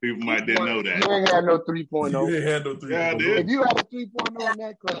 People might didn't know that. You ain't had no 3.0. You ain't had no 3.0. Yeah, I did. If you had a 3.0 in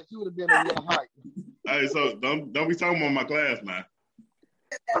that class, you would have been on your height. Hey, so don't be talking about my class, man.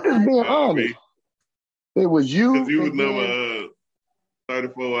 I'm just being honest. It was you. Because you was number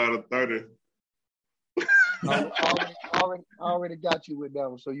 34 out of 30. I already got you with that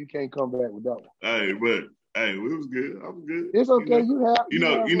one, so you can't come back with that one. Hey, it was good. I was good. It's okay.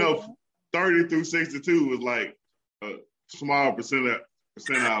 You know, 30 through 62 was like a small percentile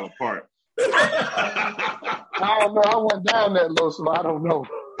apart. I don't know. I went down that low, so I don't know.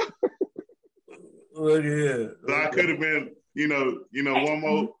 Look here. So I could have been,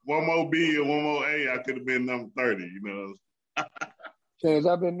 one more B or one more A. I could have been number 30. Chance,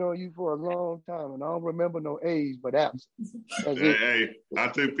 I've been knowing you for a long time, and I don't remember no A's, but absent. Hey, I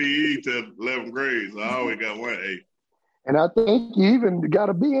took PE to 11th grade, so I always got one A. And I think you even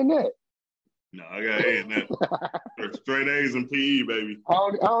got a B in that. No, I got A in that. Straight A's in PE, baby. I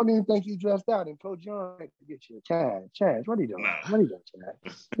don't even think you dressed out, and Coach John had to get you. Chance, what are you doing? Nah. What are you doing,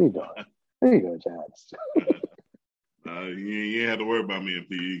 Chance? What are you doing, Chance? You ain't had to worry about me in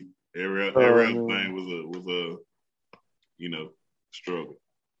PE. Every other thing was a struggle.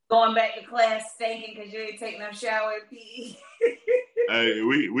 Going back to class stinking because you ain't taking no shower at PE. Hey,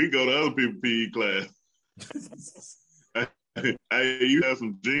 we go to other people's PE class. Hey, you have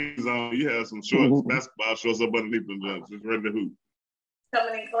some jeans on, you have some shorts, basketball shorts up underneath them, just ready to hoop.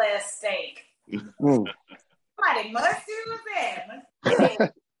 Coming in class stink. Somebody Mustard was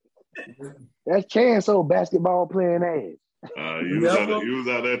that? That's Chance old basketball playing ass. You was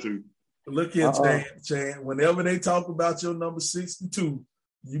out there too. Look here, Chan. Whenever they talk about your number 62,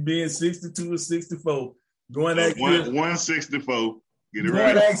 you being 62 or 64, go and ask them. 164. Get it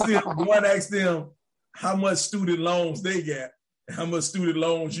right. Go and ask them how much student loans they got and how much student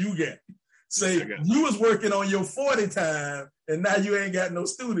loans you got. Say you was working on your 40 time and now you ain't got no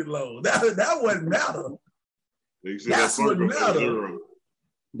student loans. That wouldn't matter. That's what matters.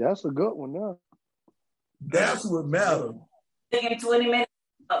 That's a good one now. That's what matters. Taking 20 minutes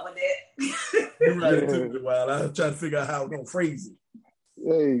up with it. You're right, it took me a while. I was trying to figure out how I'm gonna phrase it.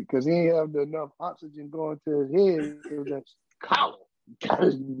 Hey, because he ain't have enough oxygen going to his head. It was just collar.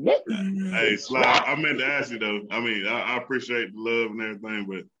 Hey, Sly, I meant to ask you though. I mean, I appreciate the love and everything,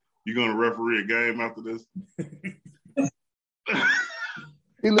 but you gonna referee a game after this?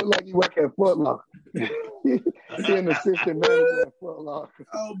 He looked like he work at Foot Locker. He an assistant manager at Foot Locker.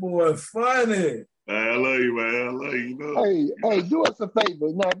 Oh boy, funny. I love you, man. I love you. You know? Hey, do us a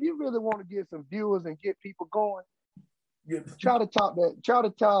favor. Now, if you really want to get some viewers and get people going, try to button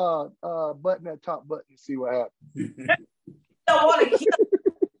that top button and see what happens. Don't want to kill him.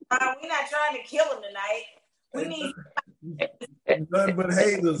 We're not trying to kill him tonight. We need nothing but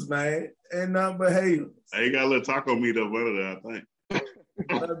haters, man. And nothing but haters. Hey, you got a little taco meat up under there, I think.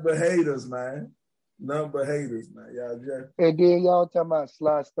 Nothing but haters, man. Nothing but haters, man. Y'all just... And then y'all talking about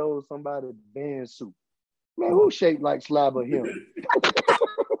Sly stole somebody's band suit. Man, who shaped like Sly but him?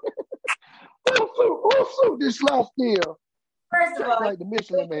 Who suit this Sly still? First of all, like the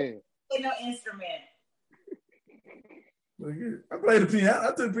Michelin Man. No instrument. I played the piano.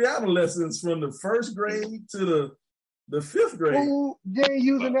 I took piano lessons from the first grade to the fifth grade. Ooh, they ain't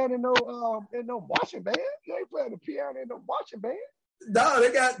using that in no marching band. They ain't playing the piano in no marching band. No,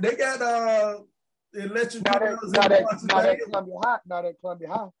 they got electric pianos. Not at Columbia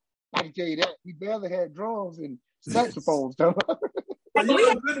High. I can tell you that. We barely had drums and saxophones. You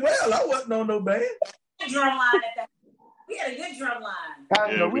did well. I wasn't on no band. Drum line at that. We had a good drum line.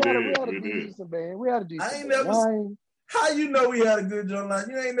 We had a decent band. We had a decent band. How you know we had a good drum line?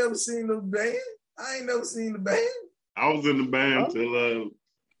 You ain't never seen the band? I ain't never seen the band. I was in the band till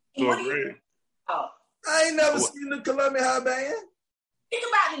 12th grade. I ain't never seen the Columbia High band. Think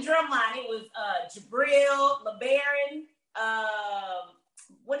about the drum line. It was Jabril, LeBaron,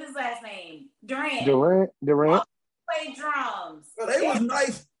 what is his last name? Durant. Played drums. Well, they was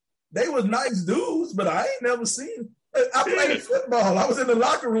nice. They was nice dudes, but I ain't never seen. I played football. I was in the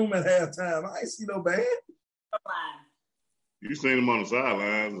locker room at halftime. I ain't see no band. You seen them on the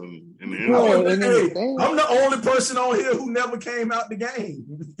sidelines and in the end. I'm the only person on here who never came out the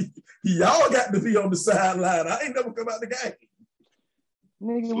game. Y'all got to be on the sideline. I ain't never come out the game.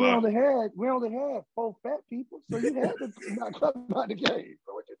 Nigga, we only had 4 fat people, so you had to not come out the game.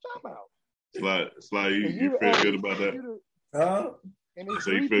 So what you talking about? Sly, you feel good about that? Huh?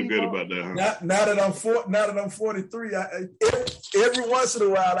 So you feel good about that, huh? Now that I'm 43, every once in a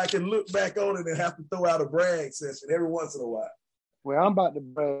while I can look back on it and have to throw out a brag session every once in a while. Well, I'm about to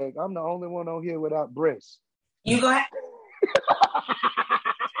brag. I'm the only one on here without breasts. You go ahead.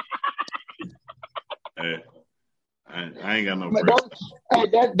 Hey, I ain't got no breasts.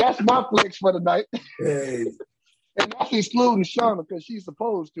 That's my flex for the night. Hey. And that's excluding Shauna because she's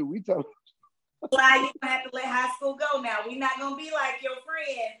supposed to. We tell Sly, you gonna have to let high school go now. We're not gonna be like your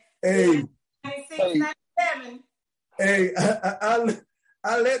friend. 96, 97. Hey,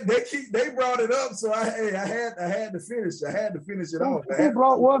 I let they brought it up, so I had to finish. I had to finish it off. They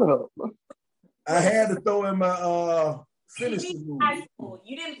brought what up? I had to throw in my finish. High school.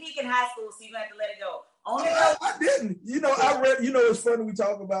 You didn't peak in high school, so you have to let it go. I didn't. I read. It's funny we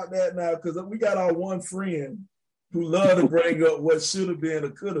talk about that now because we got our one friend who loved to bring up what should have been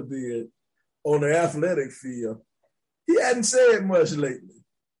or could have been on the athletic field. He hadn't said much lately.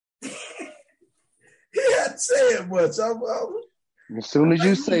 He hadn't said much. As soon as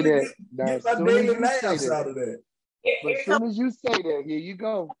you say that, get my daily laughs out of that. As soon as you say that, here you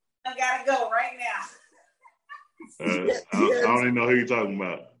go. I gotta go right now. I don't even know who you're talking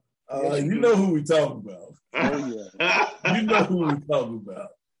about. You know who we talking about. Oh yeah. You know who we talking about.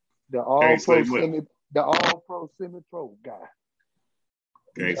 The all-pro semi-pro guy.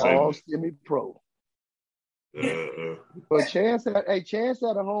 All semi-pro. But Chance had a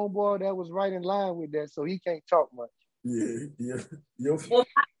homeboy that was right in line with that, so he can't talk much. Yeah. Well,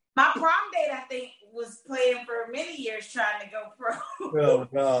 my prom date, I think, was playing for many years trying to go pro. Oh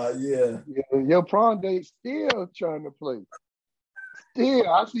God, yeah. Your prom date still trying to play. Still,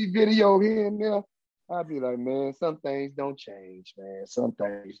 I see video here and there. I'd be like, man, some things don't change, man. Some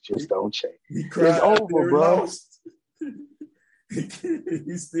things just don't change. He cried It's over, bro. Lost.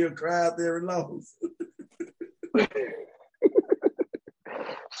 He still cried there and lost.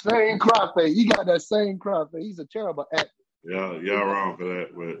 Same cry face. He got that same cry face. He's a terrible actor. Y'all wrong for that,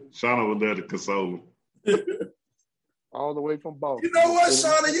 but Shauna was there to console him. All the way from Boston. You know what,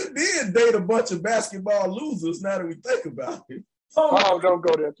 Shauna? You did date a bunch of basketball losers now that we think about it. Oh, don't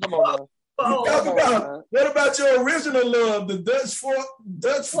go there. Come on, man. What about your original love, the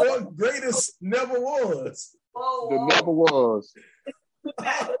Dutch Fork greatest never was? The never was.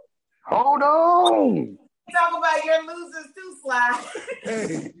 Hold on. Talk about your losers too, Sly.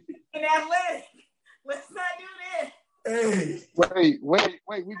 Hey. In athletic. Let's not do this. Hey.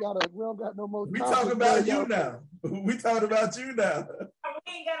 Wait. We don't got no more time. We talking about you now. We talking about you now.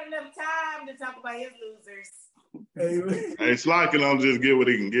 We ain't got enough time to talk about his losers. Hey, Sly can only just get what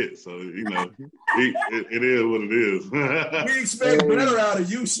he can get, so you know it is what it is. We expect better out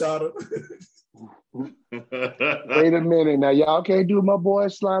of you, Shauna. Wait a minute now, y'all can't do my boy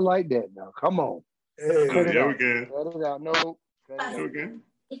Sly like that now. Come on. Hey, yeah, we can. Cut it out. No. Yeah, we can.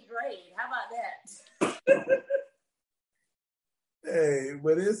 Great. How about that? Hey,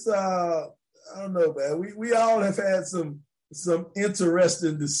 but it's I don't know, man. We all have had some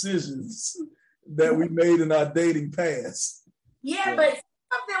interesting decisions that we made in our dating past. Yeah, but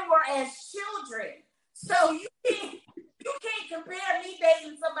some of them were as children. So you can't compare me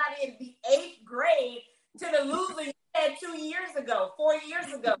dating somebody in the 8th grade to the loser you had 2 years ago, 4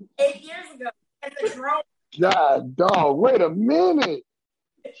 years ago, 8 years ago. As a grown God, dog, wait a minute.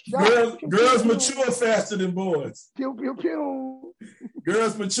 Girls mature faster than boys. Pew, pew, pew.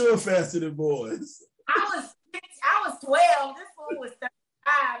 Girls mature faster than boys. I was 12. This fool was 35.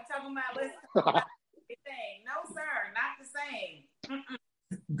 Talking about let's talk about everything. No, sir, not the same.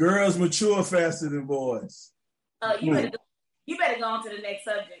 Mm-mm. Girls mature faster than boys. You better go on to the next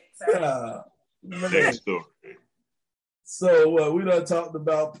subject, sir. Next story. So we done talked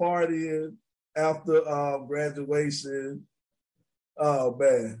about partying after graduation. Oh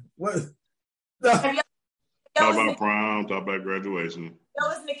man, what? Talk about prom. Talk about graduation. Y'all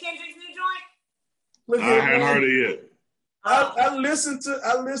listen to Kendrick's new joint? Look I hadn't heard it yet. I listened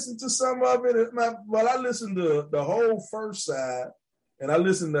to some of it. I listened to the whole first side, and I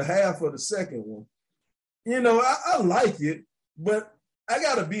listened to half of the second one. You know, I like it, but I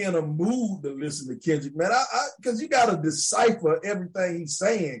got to be in a mood to listen to Kendrick, man. Because you got to decipher everything he's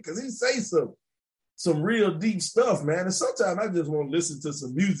saying, because he says some real deep stuff, man. And sometimes I just want to listen to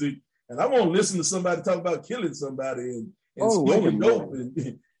some music, and I want to listen to somebody talk about killing somebody and smoking dope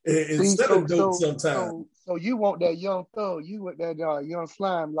instead of dope sometimes. So you want that young thug? You want that young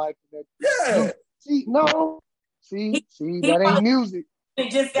slime like that? Yeah. See, that ain't music. He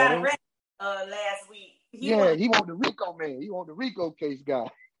just got arrested last week. He want the Rico man. He want the Rico case guy.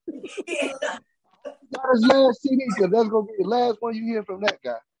 Got his last CD, because that's gonna be the last one you hear from that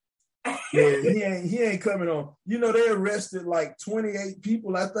guy. Yeah, he ain't coming on. You know, they arrested like 28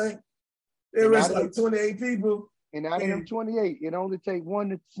 people, I think. They arrested like 28 people. And out of them 28, it only take one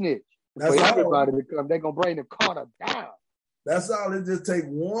to snitch. That's for everybody to come. They're gonna bring the Carter down. That's all. It just take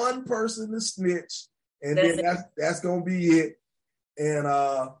one person to snitch, and then that's gonna be it. And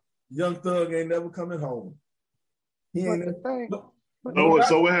Young Thug ain't never coming home. He ain't.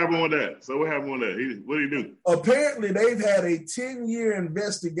 So what happened with that? What did he do? Apparently, they've had a 10-year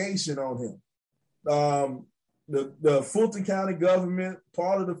investigation on him. The Fulton County government,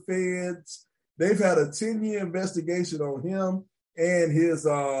 part of the feds, they've had a 10-year investigation on him and his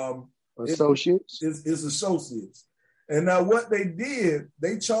associates. His associates. And now what they did,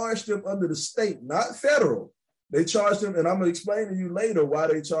 they charged him under the state, not federal. They charged him, and I'm going to explain to you later why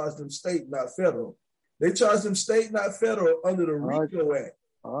they charged him state, not federal. They charged him state, not federal, under the RICO Act.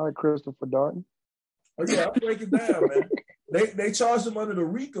 All right, Christopher Darden. Oh, yeah, I'll break it down, man. They charged him under the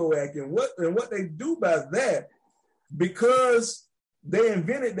RICO Act, and what they do by that, because they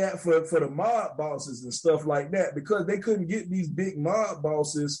invented that for the mob bosses and stuff like that, because they couldn't get these big mob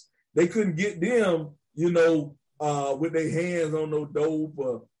bosses, they couldn't get them, with their hands on no dope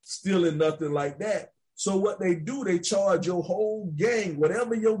or stealing nothing like that. So what they do, they charge your whole gang,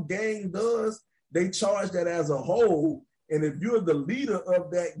 whatever your gang does, they charge that as a whole. And if you're the leader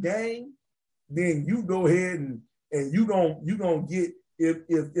of that gang, then you go ahead and you gonna get,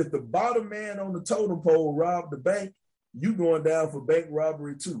 if the bottom man on the totem pole robbed the bank, you going down for bank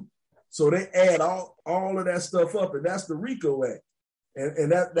robbery too. So they add all of that stuff up, and that's the RICO Act.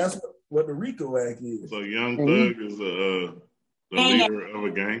 And that's what the RICO Act is. So Young Thug is the leader of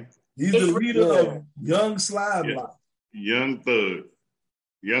a gang? He's the leader of Young Slime Block. Young Thug.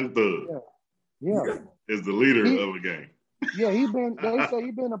 Yeah. Yeah. Is the leader of the gang. Yeah, they say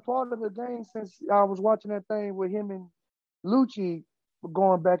he been a part of the game since I was watching that thing with him and Lucci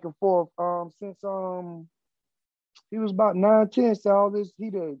going back and forth. Since he was about 9, 10, so all this, he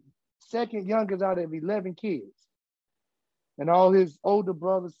the second youngest out of 11 kids. And all his older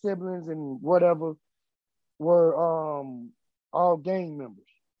brothers, siblings, and whatever were all gang members.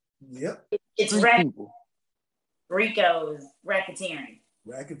 Yep. It's people. Rico's racketeering.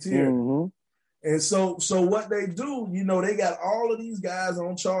 Mm-hmm. And so what they do, they got all of these guys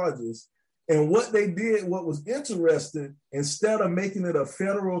on charges. And what they did, what was interesting, instead of making it a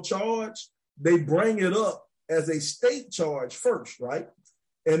federal charge, they bring it up as a state charge first, right?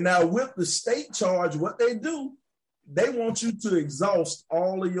 And now with the state charge, what they do, they want you to exhaust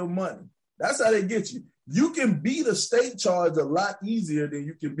all of your money. That's how they get you. You can beat a state charge a lot easier than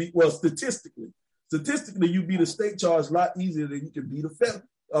you can beat, statistically. Statistically, you beat a state charge a lot easier than you can beat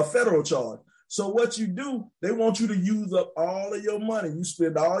a federal charge. So what you do, they want you to use up all of your money. You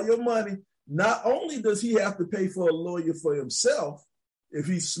spend all your money. Not only does he have to pay for a lawyer for himself, if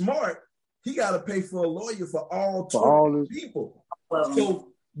he's smart, he got to pay for a lawyer for all 20 people. So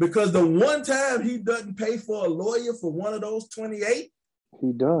because the one time he doesn't pay for a lawyer for one of those 28,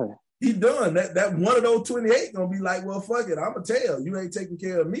 he done. That one of those 28 gonna be like, well, fuck it, I'm gonna tell you ain't taking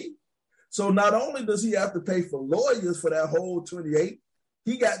care of me. So not only does he have to pay for lawyers for that whole 28,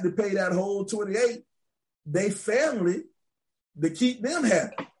 he got to pay that whole 28, they family, to keep them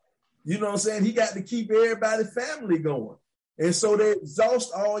happy. You know what I'm saying? He got to keep everybody's family going. And so they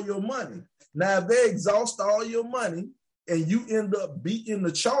exhaust all your money. Now, if they exhaust all your money and you end up beating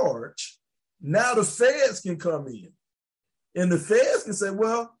the charge, now the feds can come in. And the feds can say,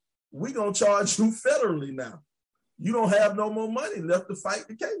 well, we're going to charge you federally now. You don't have no more money left to fight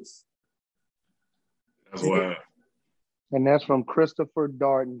the case. That's why. And that's from Christopher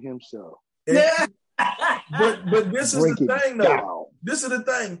Darden himself. Yeah. But this is the thing, though. This is the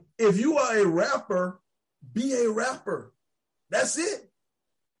thing. If you are a rapper, be a rapper. That's it.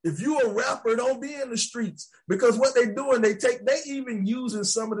 If you a rapper, don't be in the streets. Because what they doing, they even using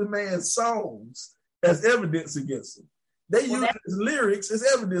some of the man's songs as evidence against him. They use his lyrics as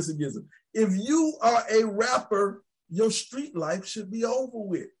evidence against him. If you are a rapper, your street life should be over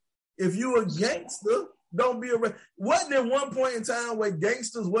with. If you a gangster, don't be a rapper. Wasn't there one point in time where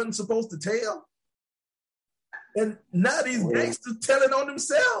gangsters wasn't supposed to tell? And now these gangsters telling on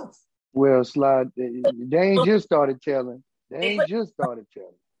themselves. Well, Slide, they ain't just started telling. They ain't just started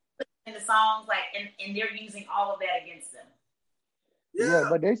telling. In the songs, and they're using all of that against them. Yeah,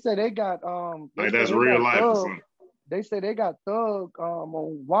 but they say they got that's real life. They say they got Thug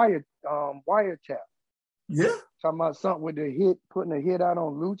on wiretap. Yeah. Talking about something with the hit, putting a hit out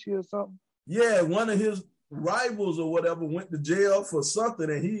on Lucci or something. Yeah, one of his rivals or whatever went to jail for something,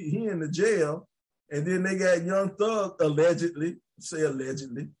 and he in the jail. And then they got Young Thug allegedly.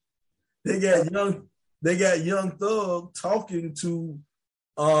 They got Young Thug talking to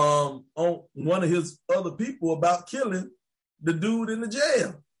on one of his other people about killing the dude in the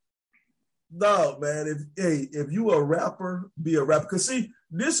jail. No, man, if you a rapper, be a rapper. Because see,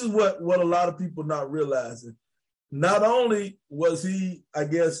 this is what a lot of people not realizing. Not only was he, I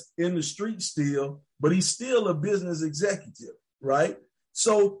guess, in the street still, but he's still a business executive, right?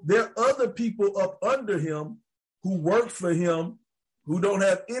 So there are other people up under him who work for him who don't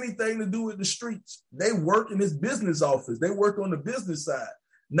have anything to do with the streets. They work in his business office. They work on the business side.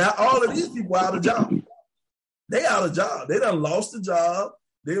 Now, all of these people are out of job. They out of job. They done lost the job.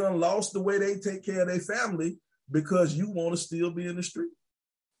 They done lost the way they take care of their family because you want to still be in the street.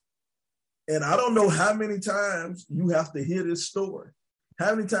 And I don't know how many times you have to hear this story.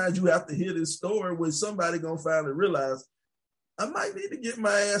 How many times you have to hear this story where somebody going to finally realize, I might need to get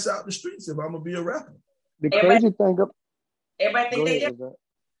my ass out the streets if I'm going to be a rapper. Crazy thing everybody think they do.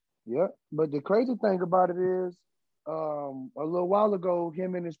 Yeah, but the crazy thing about it is, a little while ago,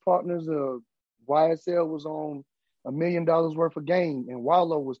 him and his partners, YSL was on $1 million worth of game, and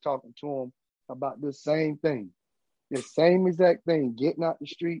Wallow was talking to him about this same thing. The same exact thing, getting out the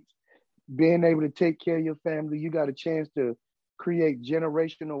streets, being able to take care of your family. You got a chance to create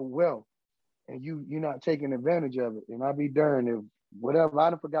generational wealth, and you're not taking advantage of it. And I'll be darned if whatever, I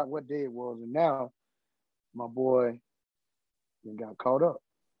don't forgot what day it was, and now my boy got caught up.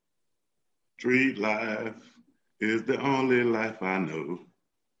 Street life is the only life I know.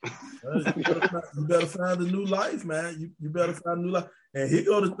 You better find a new life, man. You better find a new life. And here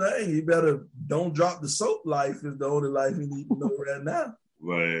go the thing. You better don't drop the soap life is the only life you need to know right now.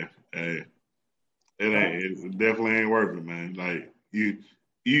 But hey, it definitely ain't working, man. Like you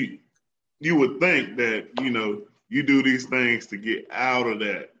would think that, you do these things to get out of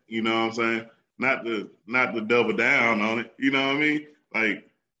that. You know what I'm saying? not to double down on it. You know what I mean? Like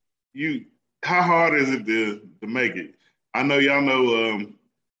how hard is it to make it? I know y'all know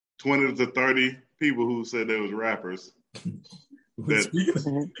 20 to 30 people who said they was rappers. That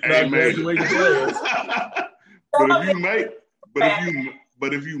ain't made it.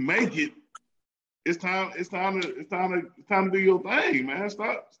 But if you make it, it's time to do your thing, man.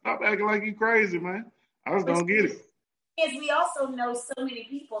 Stop acting like you crazy, man. I just don't get it. Yes, we also know so many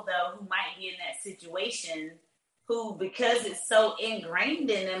people though who might be in that situation who, because it's so ingrained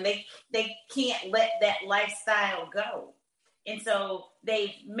in them, they can't let that lifestyle go. And so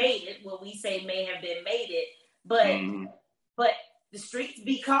they've made it, what we say may have been made it, but the streets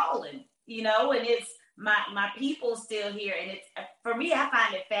be calling, and it's my people still here. And it's, for me, I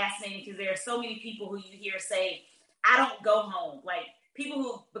find it fascinating because there are so many people who you hear say, I don't go home. Like people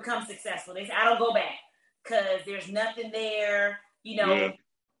who become successful, they say, I don't go back because there's nothing there, Yeah.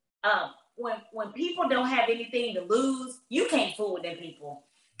 When people don't have anything to lose, you can't fool with them people.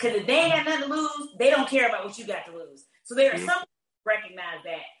 Because if they ain't got nothing to lose, they don't care about what you got to lose. So there are some people who recognize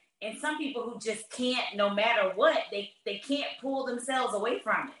that. And some people who just can't, no matter what, they can't pull themselves away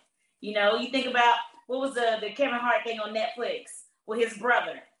from it. You think about, what was the Kevin Hart thing on Netflix with his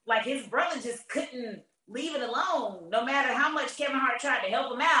brother? Like his brother just couldn't leave it alone. No matter how much Kevin Hart tried to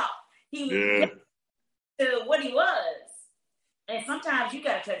help him out, he was to what he was. And sometimes you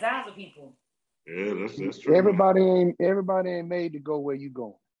gotta cut ties with people. Yeah, that's true. Everybody ain't made to go where you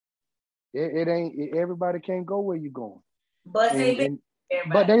going. It ain't. Everybody can't go where you going. But they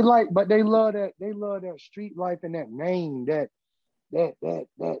love that street life and that name, that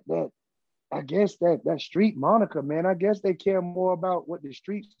I guess that street moniker, man. I guess they care more about what the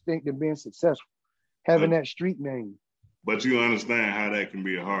streets think than being successful, having that street name. But you understand how that can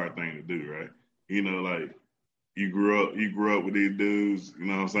be a hard thing to do, right? Like you grew up with these dudes, you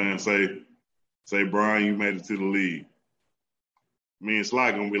know what I'm saying? Say Brian, you made it to the league. Me and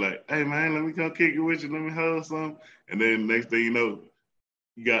Sly gonna be like, hey man, let me come kick it with you, let me hold something. And then next thing you know,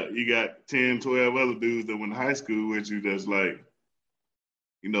 you got 10, 12 other dudes that went to high school with you that's like,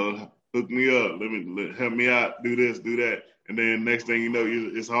 hook me up, help me out, do this, do that. And then next thing you know,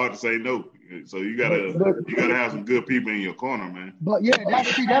 it's hard to say no. So you gotta have some good people in your corner, man. But yeah,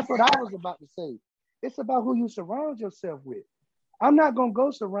 that's what I was about to say. It's about who you surround yourself with. I'm not gonna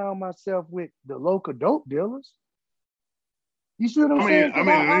go surround myself with the local dope dealers. You see what I'm saying?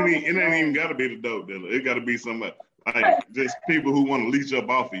 It ain't even gotta be the dope dealer. It gotta be somebody like just people who want to leech up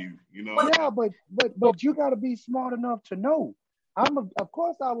off of you. Yeah, but you gotta be smart enough to know. Of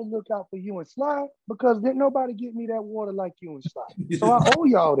course I will look out for you and Sly because didn't nobody get me that water like you and Sly. So I owe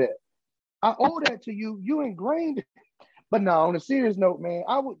y'all that. I owe that to you. You ingrained it. But no, on a serious note, man,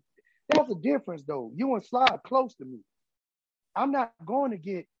 that's a difference though. You and Sly are close to me. I'm not going to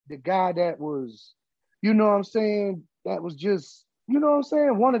get the guy that was, that was just,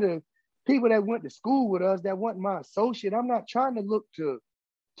 one of the people that went to school with us that wasn't my associate. I'm not trying to look to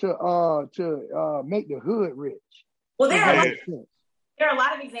make the hood rich. Well, there are a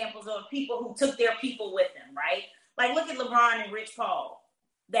lot of examples of people who took their people with them, right? Like look at LeBron and Rich Paul.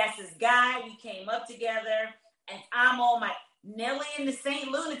 That's this guy. We came up together, and I'm on my Nelly and the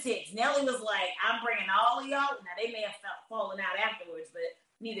St. Lunatics. Nelly was like, I'm bringing all of y'all. Now, they may have fallen out afterwards, but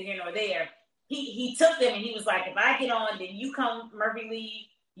neither here nor there. He took them, and he was like, if I get on, then you come, Murphy Lee,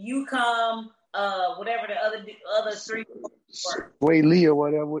 you come, whatever the other three were. Sway Lee or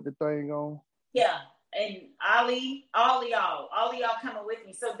whatever with the thing on. Yeah, and Ali, all of y'all coming with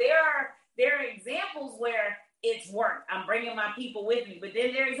me. So there are examples where it's worked. I'm bringing my people with me. But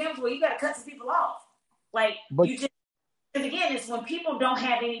then there are examples where you got to cut some people off. Because again, it's when people don't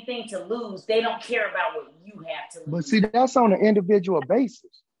have anything to lose, they don't care about what you have to lose. But see, that's on an individual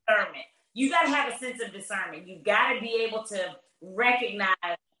basis. Discernment. You got to have a sense of discernment. You got to be able to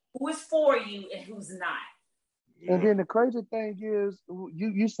recognize who is for you and who's not. And then the crazy thing is,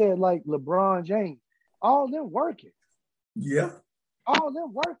 you said like LeBron James, all them working. Yeah. All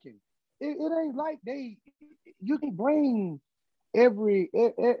them working. It ain't like you can bring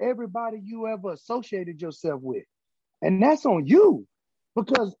everybody you ever associated yourself with. And that's on you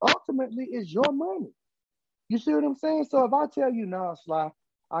because ultimately it's your money. You see what I'm saying? So if I tell you, nah, Sly,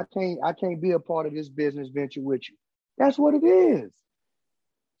 I can't be a part of this business venture with you. That's what it is.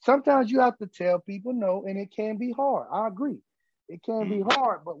 Sometimes you have to tell people no, and it can be hard. I agree. It can be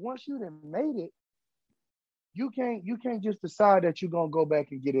hard, but once you done made it, you can't just decide that you're gonna go back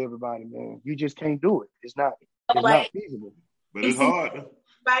and get everybody, man. You just can't do it. It's not feasible. But it's hard.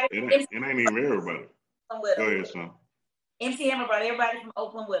 It ain't even everybody. Go ahead, son. MC Hammer brought everybody from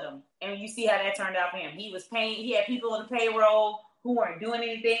Oakland with him, and you see how that turned out for him. He was paying. He had people on the payroll who weren't doing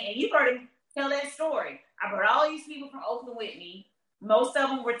anything, and you heard him tell that story. I brought all these people from Oakland with me. Most of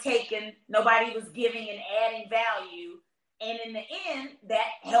them were taken. Nobody was giving and adding value. And in the end, that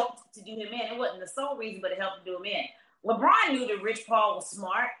helped to do him in. It wasn't the sole reason, but it helped to do him in. LeBron knew that Rich Paul was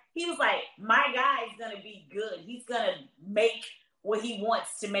smart. He was like, my guy is going to be good. He's going to make what he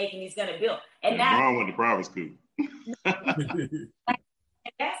wants to make, and he's going to build. And now LeBron went to private school.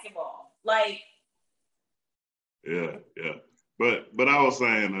 Basketball. Like, yeah. But I was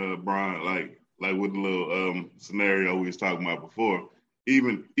saying, Brian, like with the little scenario we was talking about before,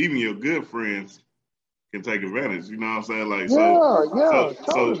 even your good friends can take advantage. You know what I'm saying? Like, totally.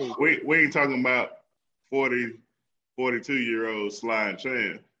 So we ain't talking about 42-year-old sliding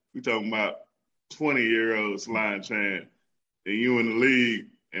Chan. We talking about 20-year-old sliding Chan, and you in the league,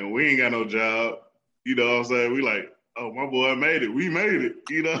 and we ain't got no job. You know what I'm saying? We like, oh, my boy made it. We made it.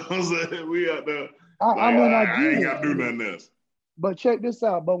 You know what I'm saying? We out there. I ain't got to do nothing else. But check this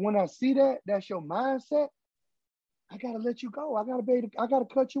out. But when I see that's your mindset, I gotta let you go. I gotta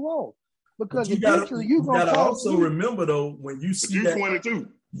cut you off. Because eventually you gotta also remember though, when you see that 22.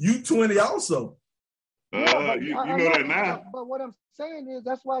 You 20 also. You know that now. But what I'm saying is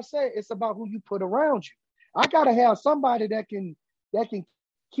that's why I say it's about who you put around you. I gotta have somebody that can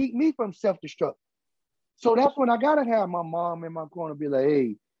keep me from self-destruct. So that's when I gotta have my mom in my corner be like,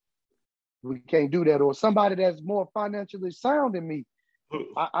 hey, we can't do that, or somebody that's more financially sound than me.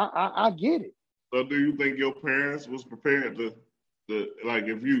 I get it. So do you think your parents was prepared to like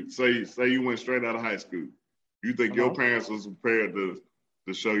if you say you went straight out of high school, you think your parents was prepared to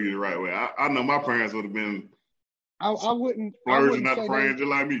show you the right way? I know my parents would have been I wouldn't not the friend just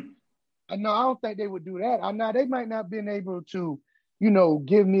like me. No, I don't think they would do that. They might not been able to,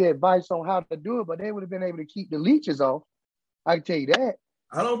 give me advice on how to do it, but they would have been able to keep the leeches off. I can tell you that.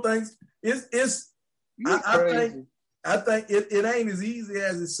 I don't think it's. I think it ain't as easy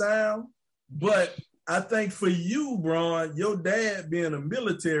as it sounds, but I think for you, Bron, your dad being a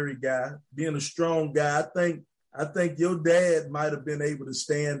military guy, being a strong guy, I think your dad might have been able to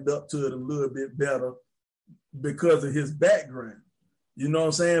stand up to it a little bit better because of his background. You know what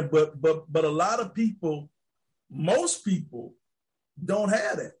I'm saying? But a lot of people, most people, don't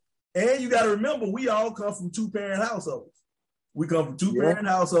have that. And you got to remember, we all come from two-parent households. We come from two-parent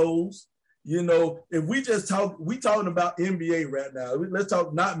households. If we just we talking about NBA right now. Let's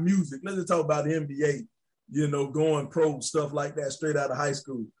talk not music. Let's just talk about the NBA, going pro, stuff like that, straight out of high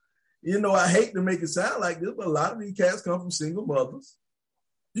school. I hate to make it sound like this, but a lot of these cats come from single mothers.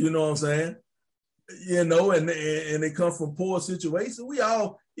 You know what I'm saying? And they come from poor situations. We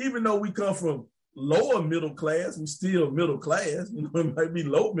all, even though we come from lower middle class, we still middle class. It might be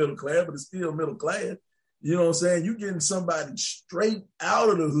low middle class, but it's still middle class. You know what I'm saying? You getting somebody straight out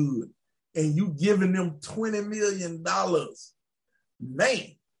of the hood and you giving them $20 million.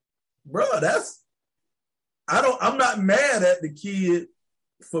 Man, bro, I'm not mad at the kid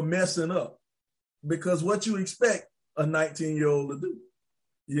for messing up, because what you expect a 19-year-old to do?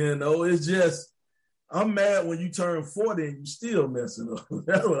 It's just, I'm mad when you turn 40 and you still messing up.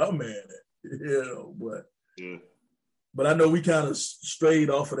 That's what I'm mad at. But I know we kind of strayed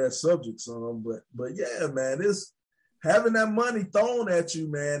off of that subject some, but yeah, man, it's having that money thrown at you,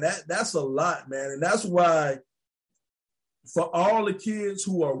 man, that's a lot, man. And that's why for all the kids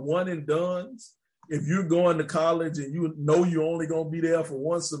who are one and dones, if you're going to college and you know you're only going to be there for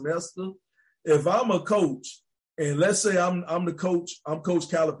one semester, if I'm a coach, and let's say I'm the coach, I'm Coach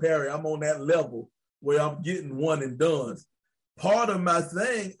Calipari, I'm on that level where I'm getting one and done. Part of my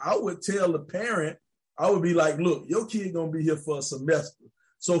thing, I would tell the parent, I would be like, look, your kid going to be here for a semester.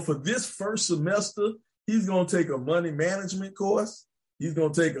 So for this first semester, he's going to take a money management course. He's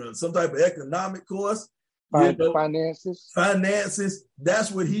going to take some type of economic course. Finances. That's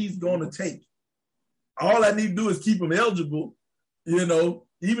what he's going to take. All I need to do is keep him eligible,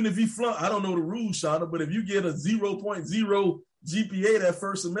 even if he flunk. I don't know the rules, Shauna, but if you get a 0.0 GPA that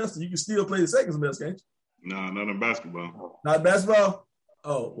first semester, you can still play the second semester, can't you? No, not in basketball. Not basketball?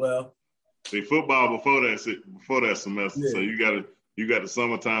 Oh, well. See, football before that semester, so you got the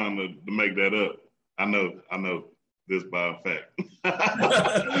summertime to make that up. I know this by a fact.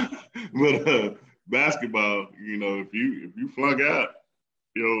 But basketball, if you flunk out,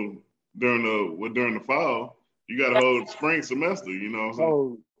 during the fall, you got a whole spring semester. You know what I'm saying?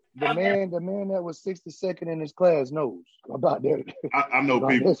 Oh, the man that was 62nd in his class knows about that. I know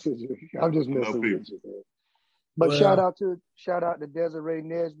people. I'm just messing with you, man. But shout out to Desiree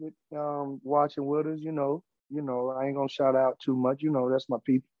Nesbitt watching with us. I ain't gonna shout out too much. That's my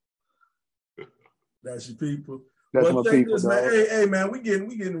people. That's your people. That's my people. This, man. Hey, man, we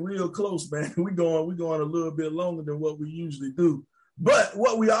getting real close, man. We going a little bit longer than what we usually do. But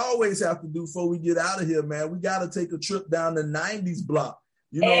what we always have to do before we get out of here, man, we got to take a trip down the 90s block.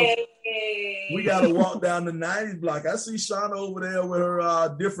 You know, we got to walk down the 90s block. I see Shauna over there with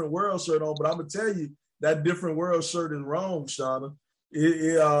her Different World shirt on, but I'm going to tell you, that Different World shirt is wrong, Shauna.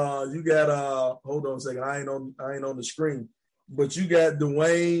 You got, hold on a second, I ain't on the screen, but you got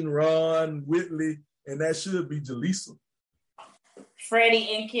Dwayne, Ron, Whitley, and that should be Jaleesa.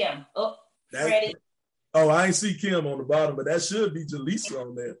 Freddie and Kim. Oh, Freddie. Oh, I ain't see Kim on the bottom, but that should be Jaleesa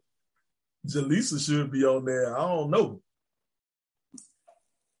on there. Jaleesa should be on there. I don't know.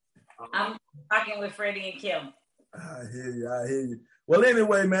 I'm talking with Freddie and Kim. I hear you. Well,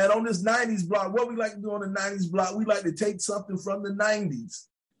 anyway, man, on this 90s block, what we like to do on the 90s block, we like to take something from the 90s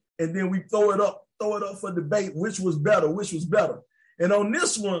and then we throw it up for debate, which was better. And on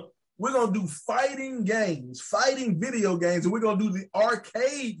this one, we're going to do fighting video games, and we're going to do the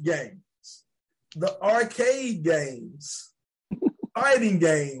arcade games. The arcade games, fighting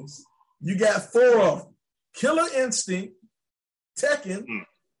games, you got 4 of them. Killer Instinct, Tekken,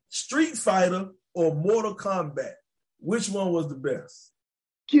 Street Fighter, or Mortal Kombat. Which one was the best?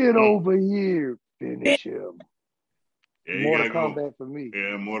 Get over here. Finish him. Yeah, Mortal Kombat for me.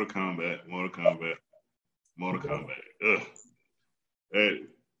 Yeah, Mortal Kombat. Ugh.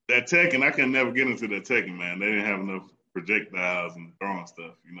 That Tekken, I can never get into that Tekken, man. They didn't have enough projectiles and throwing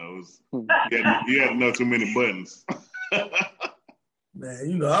stuff. You know, you had to know too many buttons. Man,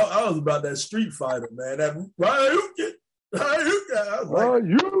 you know, I was about that Street Fighter, man. That Ryuken.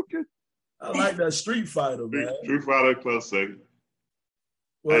 I like that Street Fighter, man. Street Fighter close second.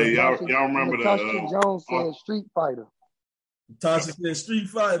 Well, hey, y'all remember that? Tasha Jones said Street Fighter. Tasha said Street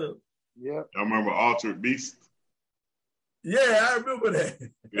Fighter. Yeah. Y'all remember Altered Beast? Yeah, I remember that.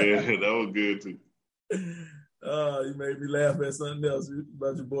 Yeah, that was good too. You made me laugh at something else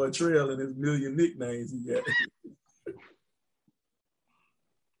about your boy Trail and his million nicknames he got.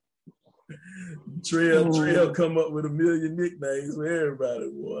 Trail come up with a million nicknames for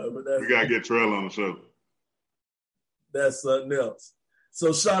everybody, boy. But we gotta get Trail on the show. That's something else. So,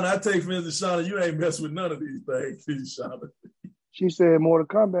 Shauna, I take for instance, Shauna, you ain't mess with none of these things, Shauna. She said Mortal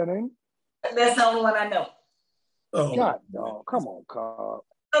Kombat, ain't it? That's the only one I know. Oh. God, no, come on, Carl.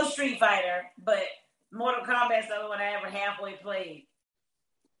 No Street Fighter, but Mortal Kombat's the only one I ever halfway played.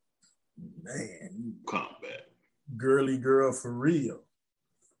 Man, Kombat. Girly girl for real.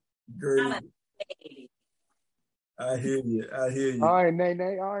 Girly. I hear you. All right,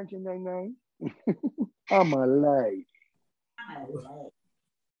 Nay, aren't you, Nay? I'm a lady.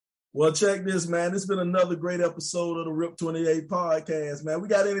 Well, check this, man. It's been another great episode of the Rip 28 podcast, man. We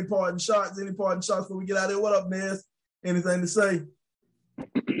got any parting shots before we get out of here? What up, Nez? Anything to say?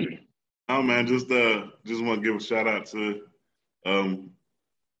 Oh, man, just want to give a shout out to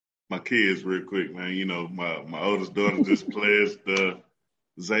my kids real quick, man. You know, my oldest daughter just pledged the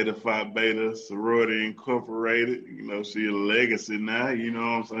Zeta Phi Beta Sorority Incorporated. You know, she a legacy now, you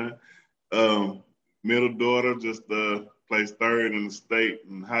know what I'm saying? Middle daughter just placed 3rd in the state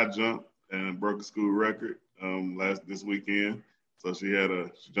in high jump and broke a school record this weekend. So she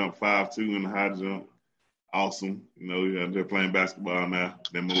jumped 5'2" in the high jump. Awesome. You know, they're playing basketball now.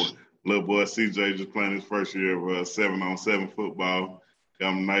 Then my little boy CJ just playing his first year of 7-on-7 football.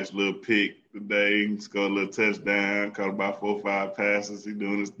 Got him a nice little pick today. Scored a little touchdown. Caught about 4 or 5 passes. He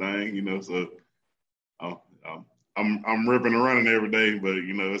doing his thing, you know. So I'm ripping and running every day, but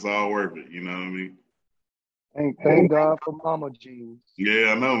you know it's all worth it. You know what I mean? Thank God for Mama Jeans.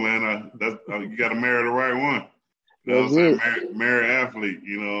 Yeah, I know, man. You got to marry the right one. You know what I'm saying? Marry athlete.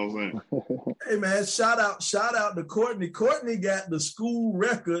 You know what I'm saying? Hey, man, shout out to Courtney. Courtney got the school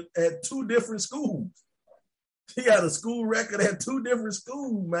record at 2 different schools. He got a school record at 2 different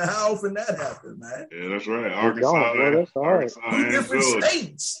schools, man. How often that happens, man? Yeah, that's right. Arkansas 2 different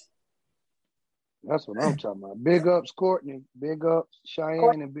states. That's what I'm talking about. Big ups, Courtney. Big ups,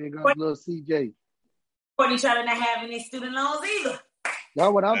 Cheyenne, and big ups, little CJ. Courtney trying to not have any student loans either.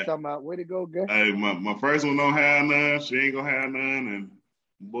 That's what I'm talking about. Way to go, guys. Hey, my first one don't have none. She ain't gonna have none, and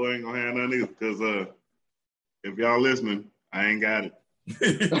boy ain't gonna have none either. Because if y'all listening, I ain't got it.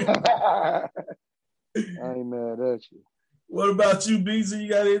 I ain't mad at you. What about you, BZ? You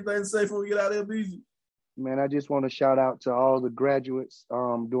got anything to say before we get out of here, BZ? Man, I just want to shout out to all the graduates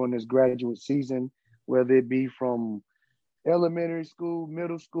during this graduate season, whether it be from elementary school,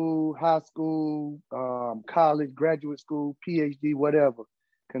 middle school, high school, college, graduate school, PhD, whatever.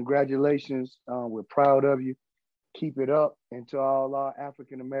 Congratulations. We're proud of you. Keep it up. And to all our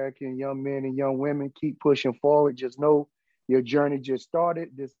African-American young men and young women, keep pushing forward. Just know your journey just started.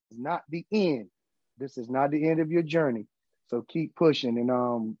 This is not the end. This is not the end of your journey. So keep pushing. And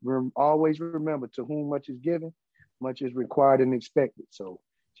always remember, to whom much is given, Much is required and expected. So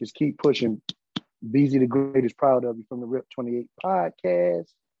just keep pushing. BZ the Great is proud of you from the Rip 28 podcast.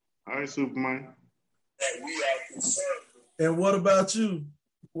 All right, Superman. And what about you?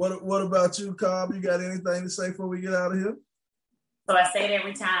 What about you, Cobb? You got anything to say before we get out of here? So I say it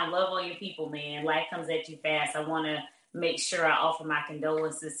every time, love on your people, man. Life comes at you fast. I want to make sure I offer my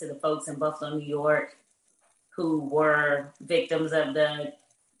condolences to the folks in Buffalo, New York, who were victims of the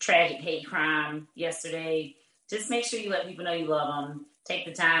tragic hate crime yesterday. Just make sure you let people know you love them. Take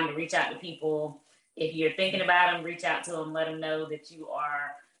the time to reach out to people. If you're thinking about them, reach out to them. Let them know that you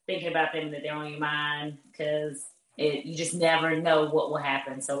are thinking about them, that they're on your mind, because you just never know what will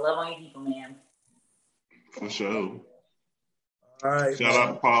happen. So love on your people, man. For sure. All right. Shout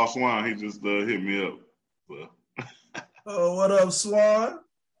out to Paul Swan. He just hit me up. Oh, what up, Swan?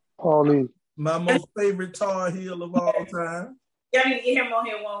 Paulie. My most favorite Tar Heel of all time. Y'all need to get him on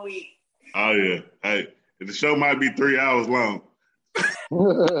here one week. Oh, yeah. Hey, the show might be 3 hours long.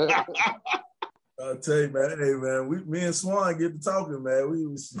 I'll tell you, man. Hey, man, me and Swan get to talking, man.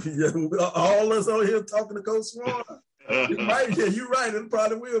 All us on here talking to Coach Swan. You're right. It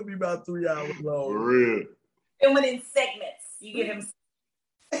probably will be about 3 hours long. For real. Filming in segments. You give him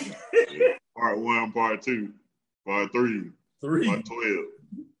Part 1, Part 2, Part 3, Part 12.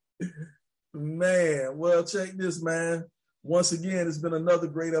 Man, well, check this, man. Once again, it's been another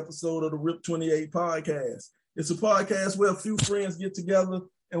great episode of the Rip 28 podcast. It's a podcast where a few friends get together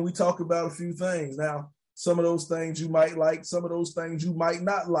and we talk about a few things. Now, some of those things you might like, some of those things you might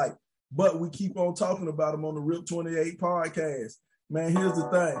not like, but we keep on talking about them on the Rip 28 podcast. Man, here's the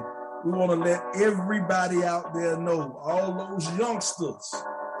thing. We want to let everybody out there know, all those youngsters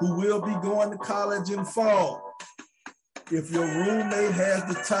who will be going to college in fall. If your roommate has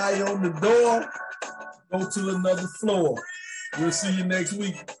the tie on the door, go to another floor. We'll see you next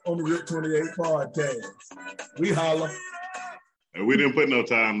week on the Rip 28 podcast. We holla. And we didn't put no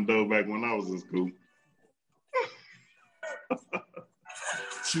tie on the door back when I was in school.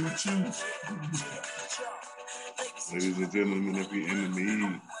 Choo-choo. Ladies and gentlemen, if you're in the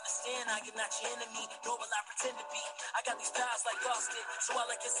need. I am not your enemy, nor will I pretend to be. I got these powers like Austin, so I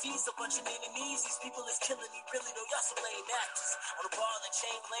like to seize a bunch of enemies. These people is killing me, really though, y'all some lame actors. On a ball and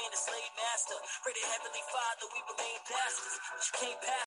chain playing a slave master. Pray to Heavenly Father, we remain pastors, but you can't pass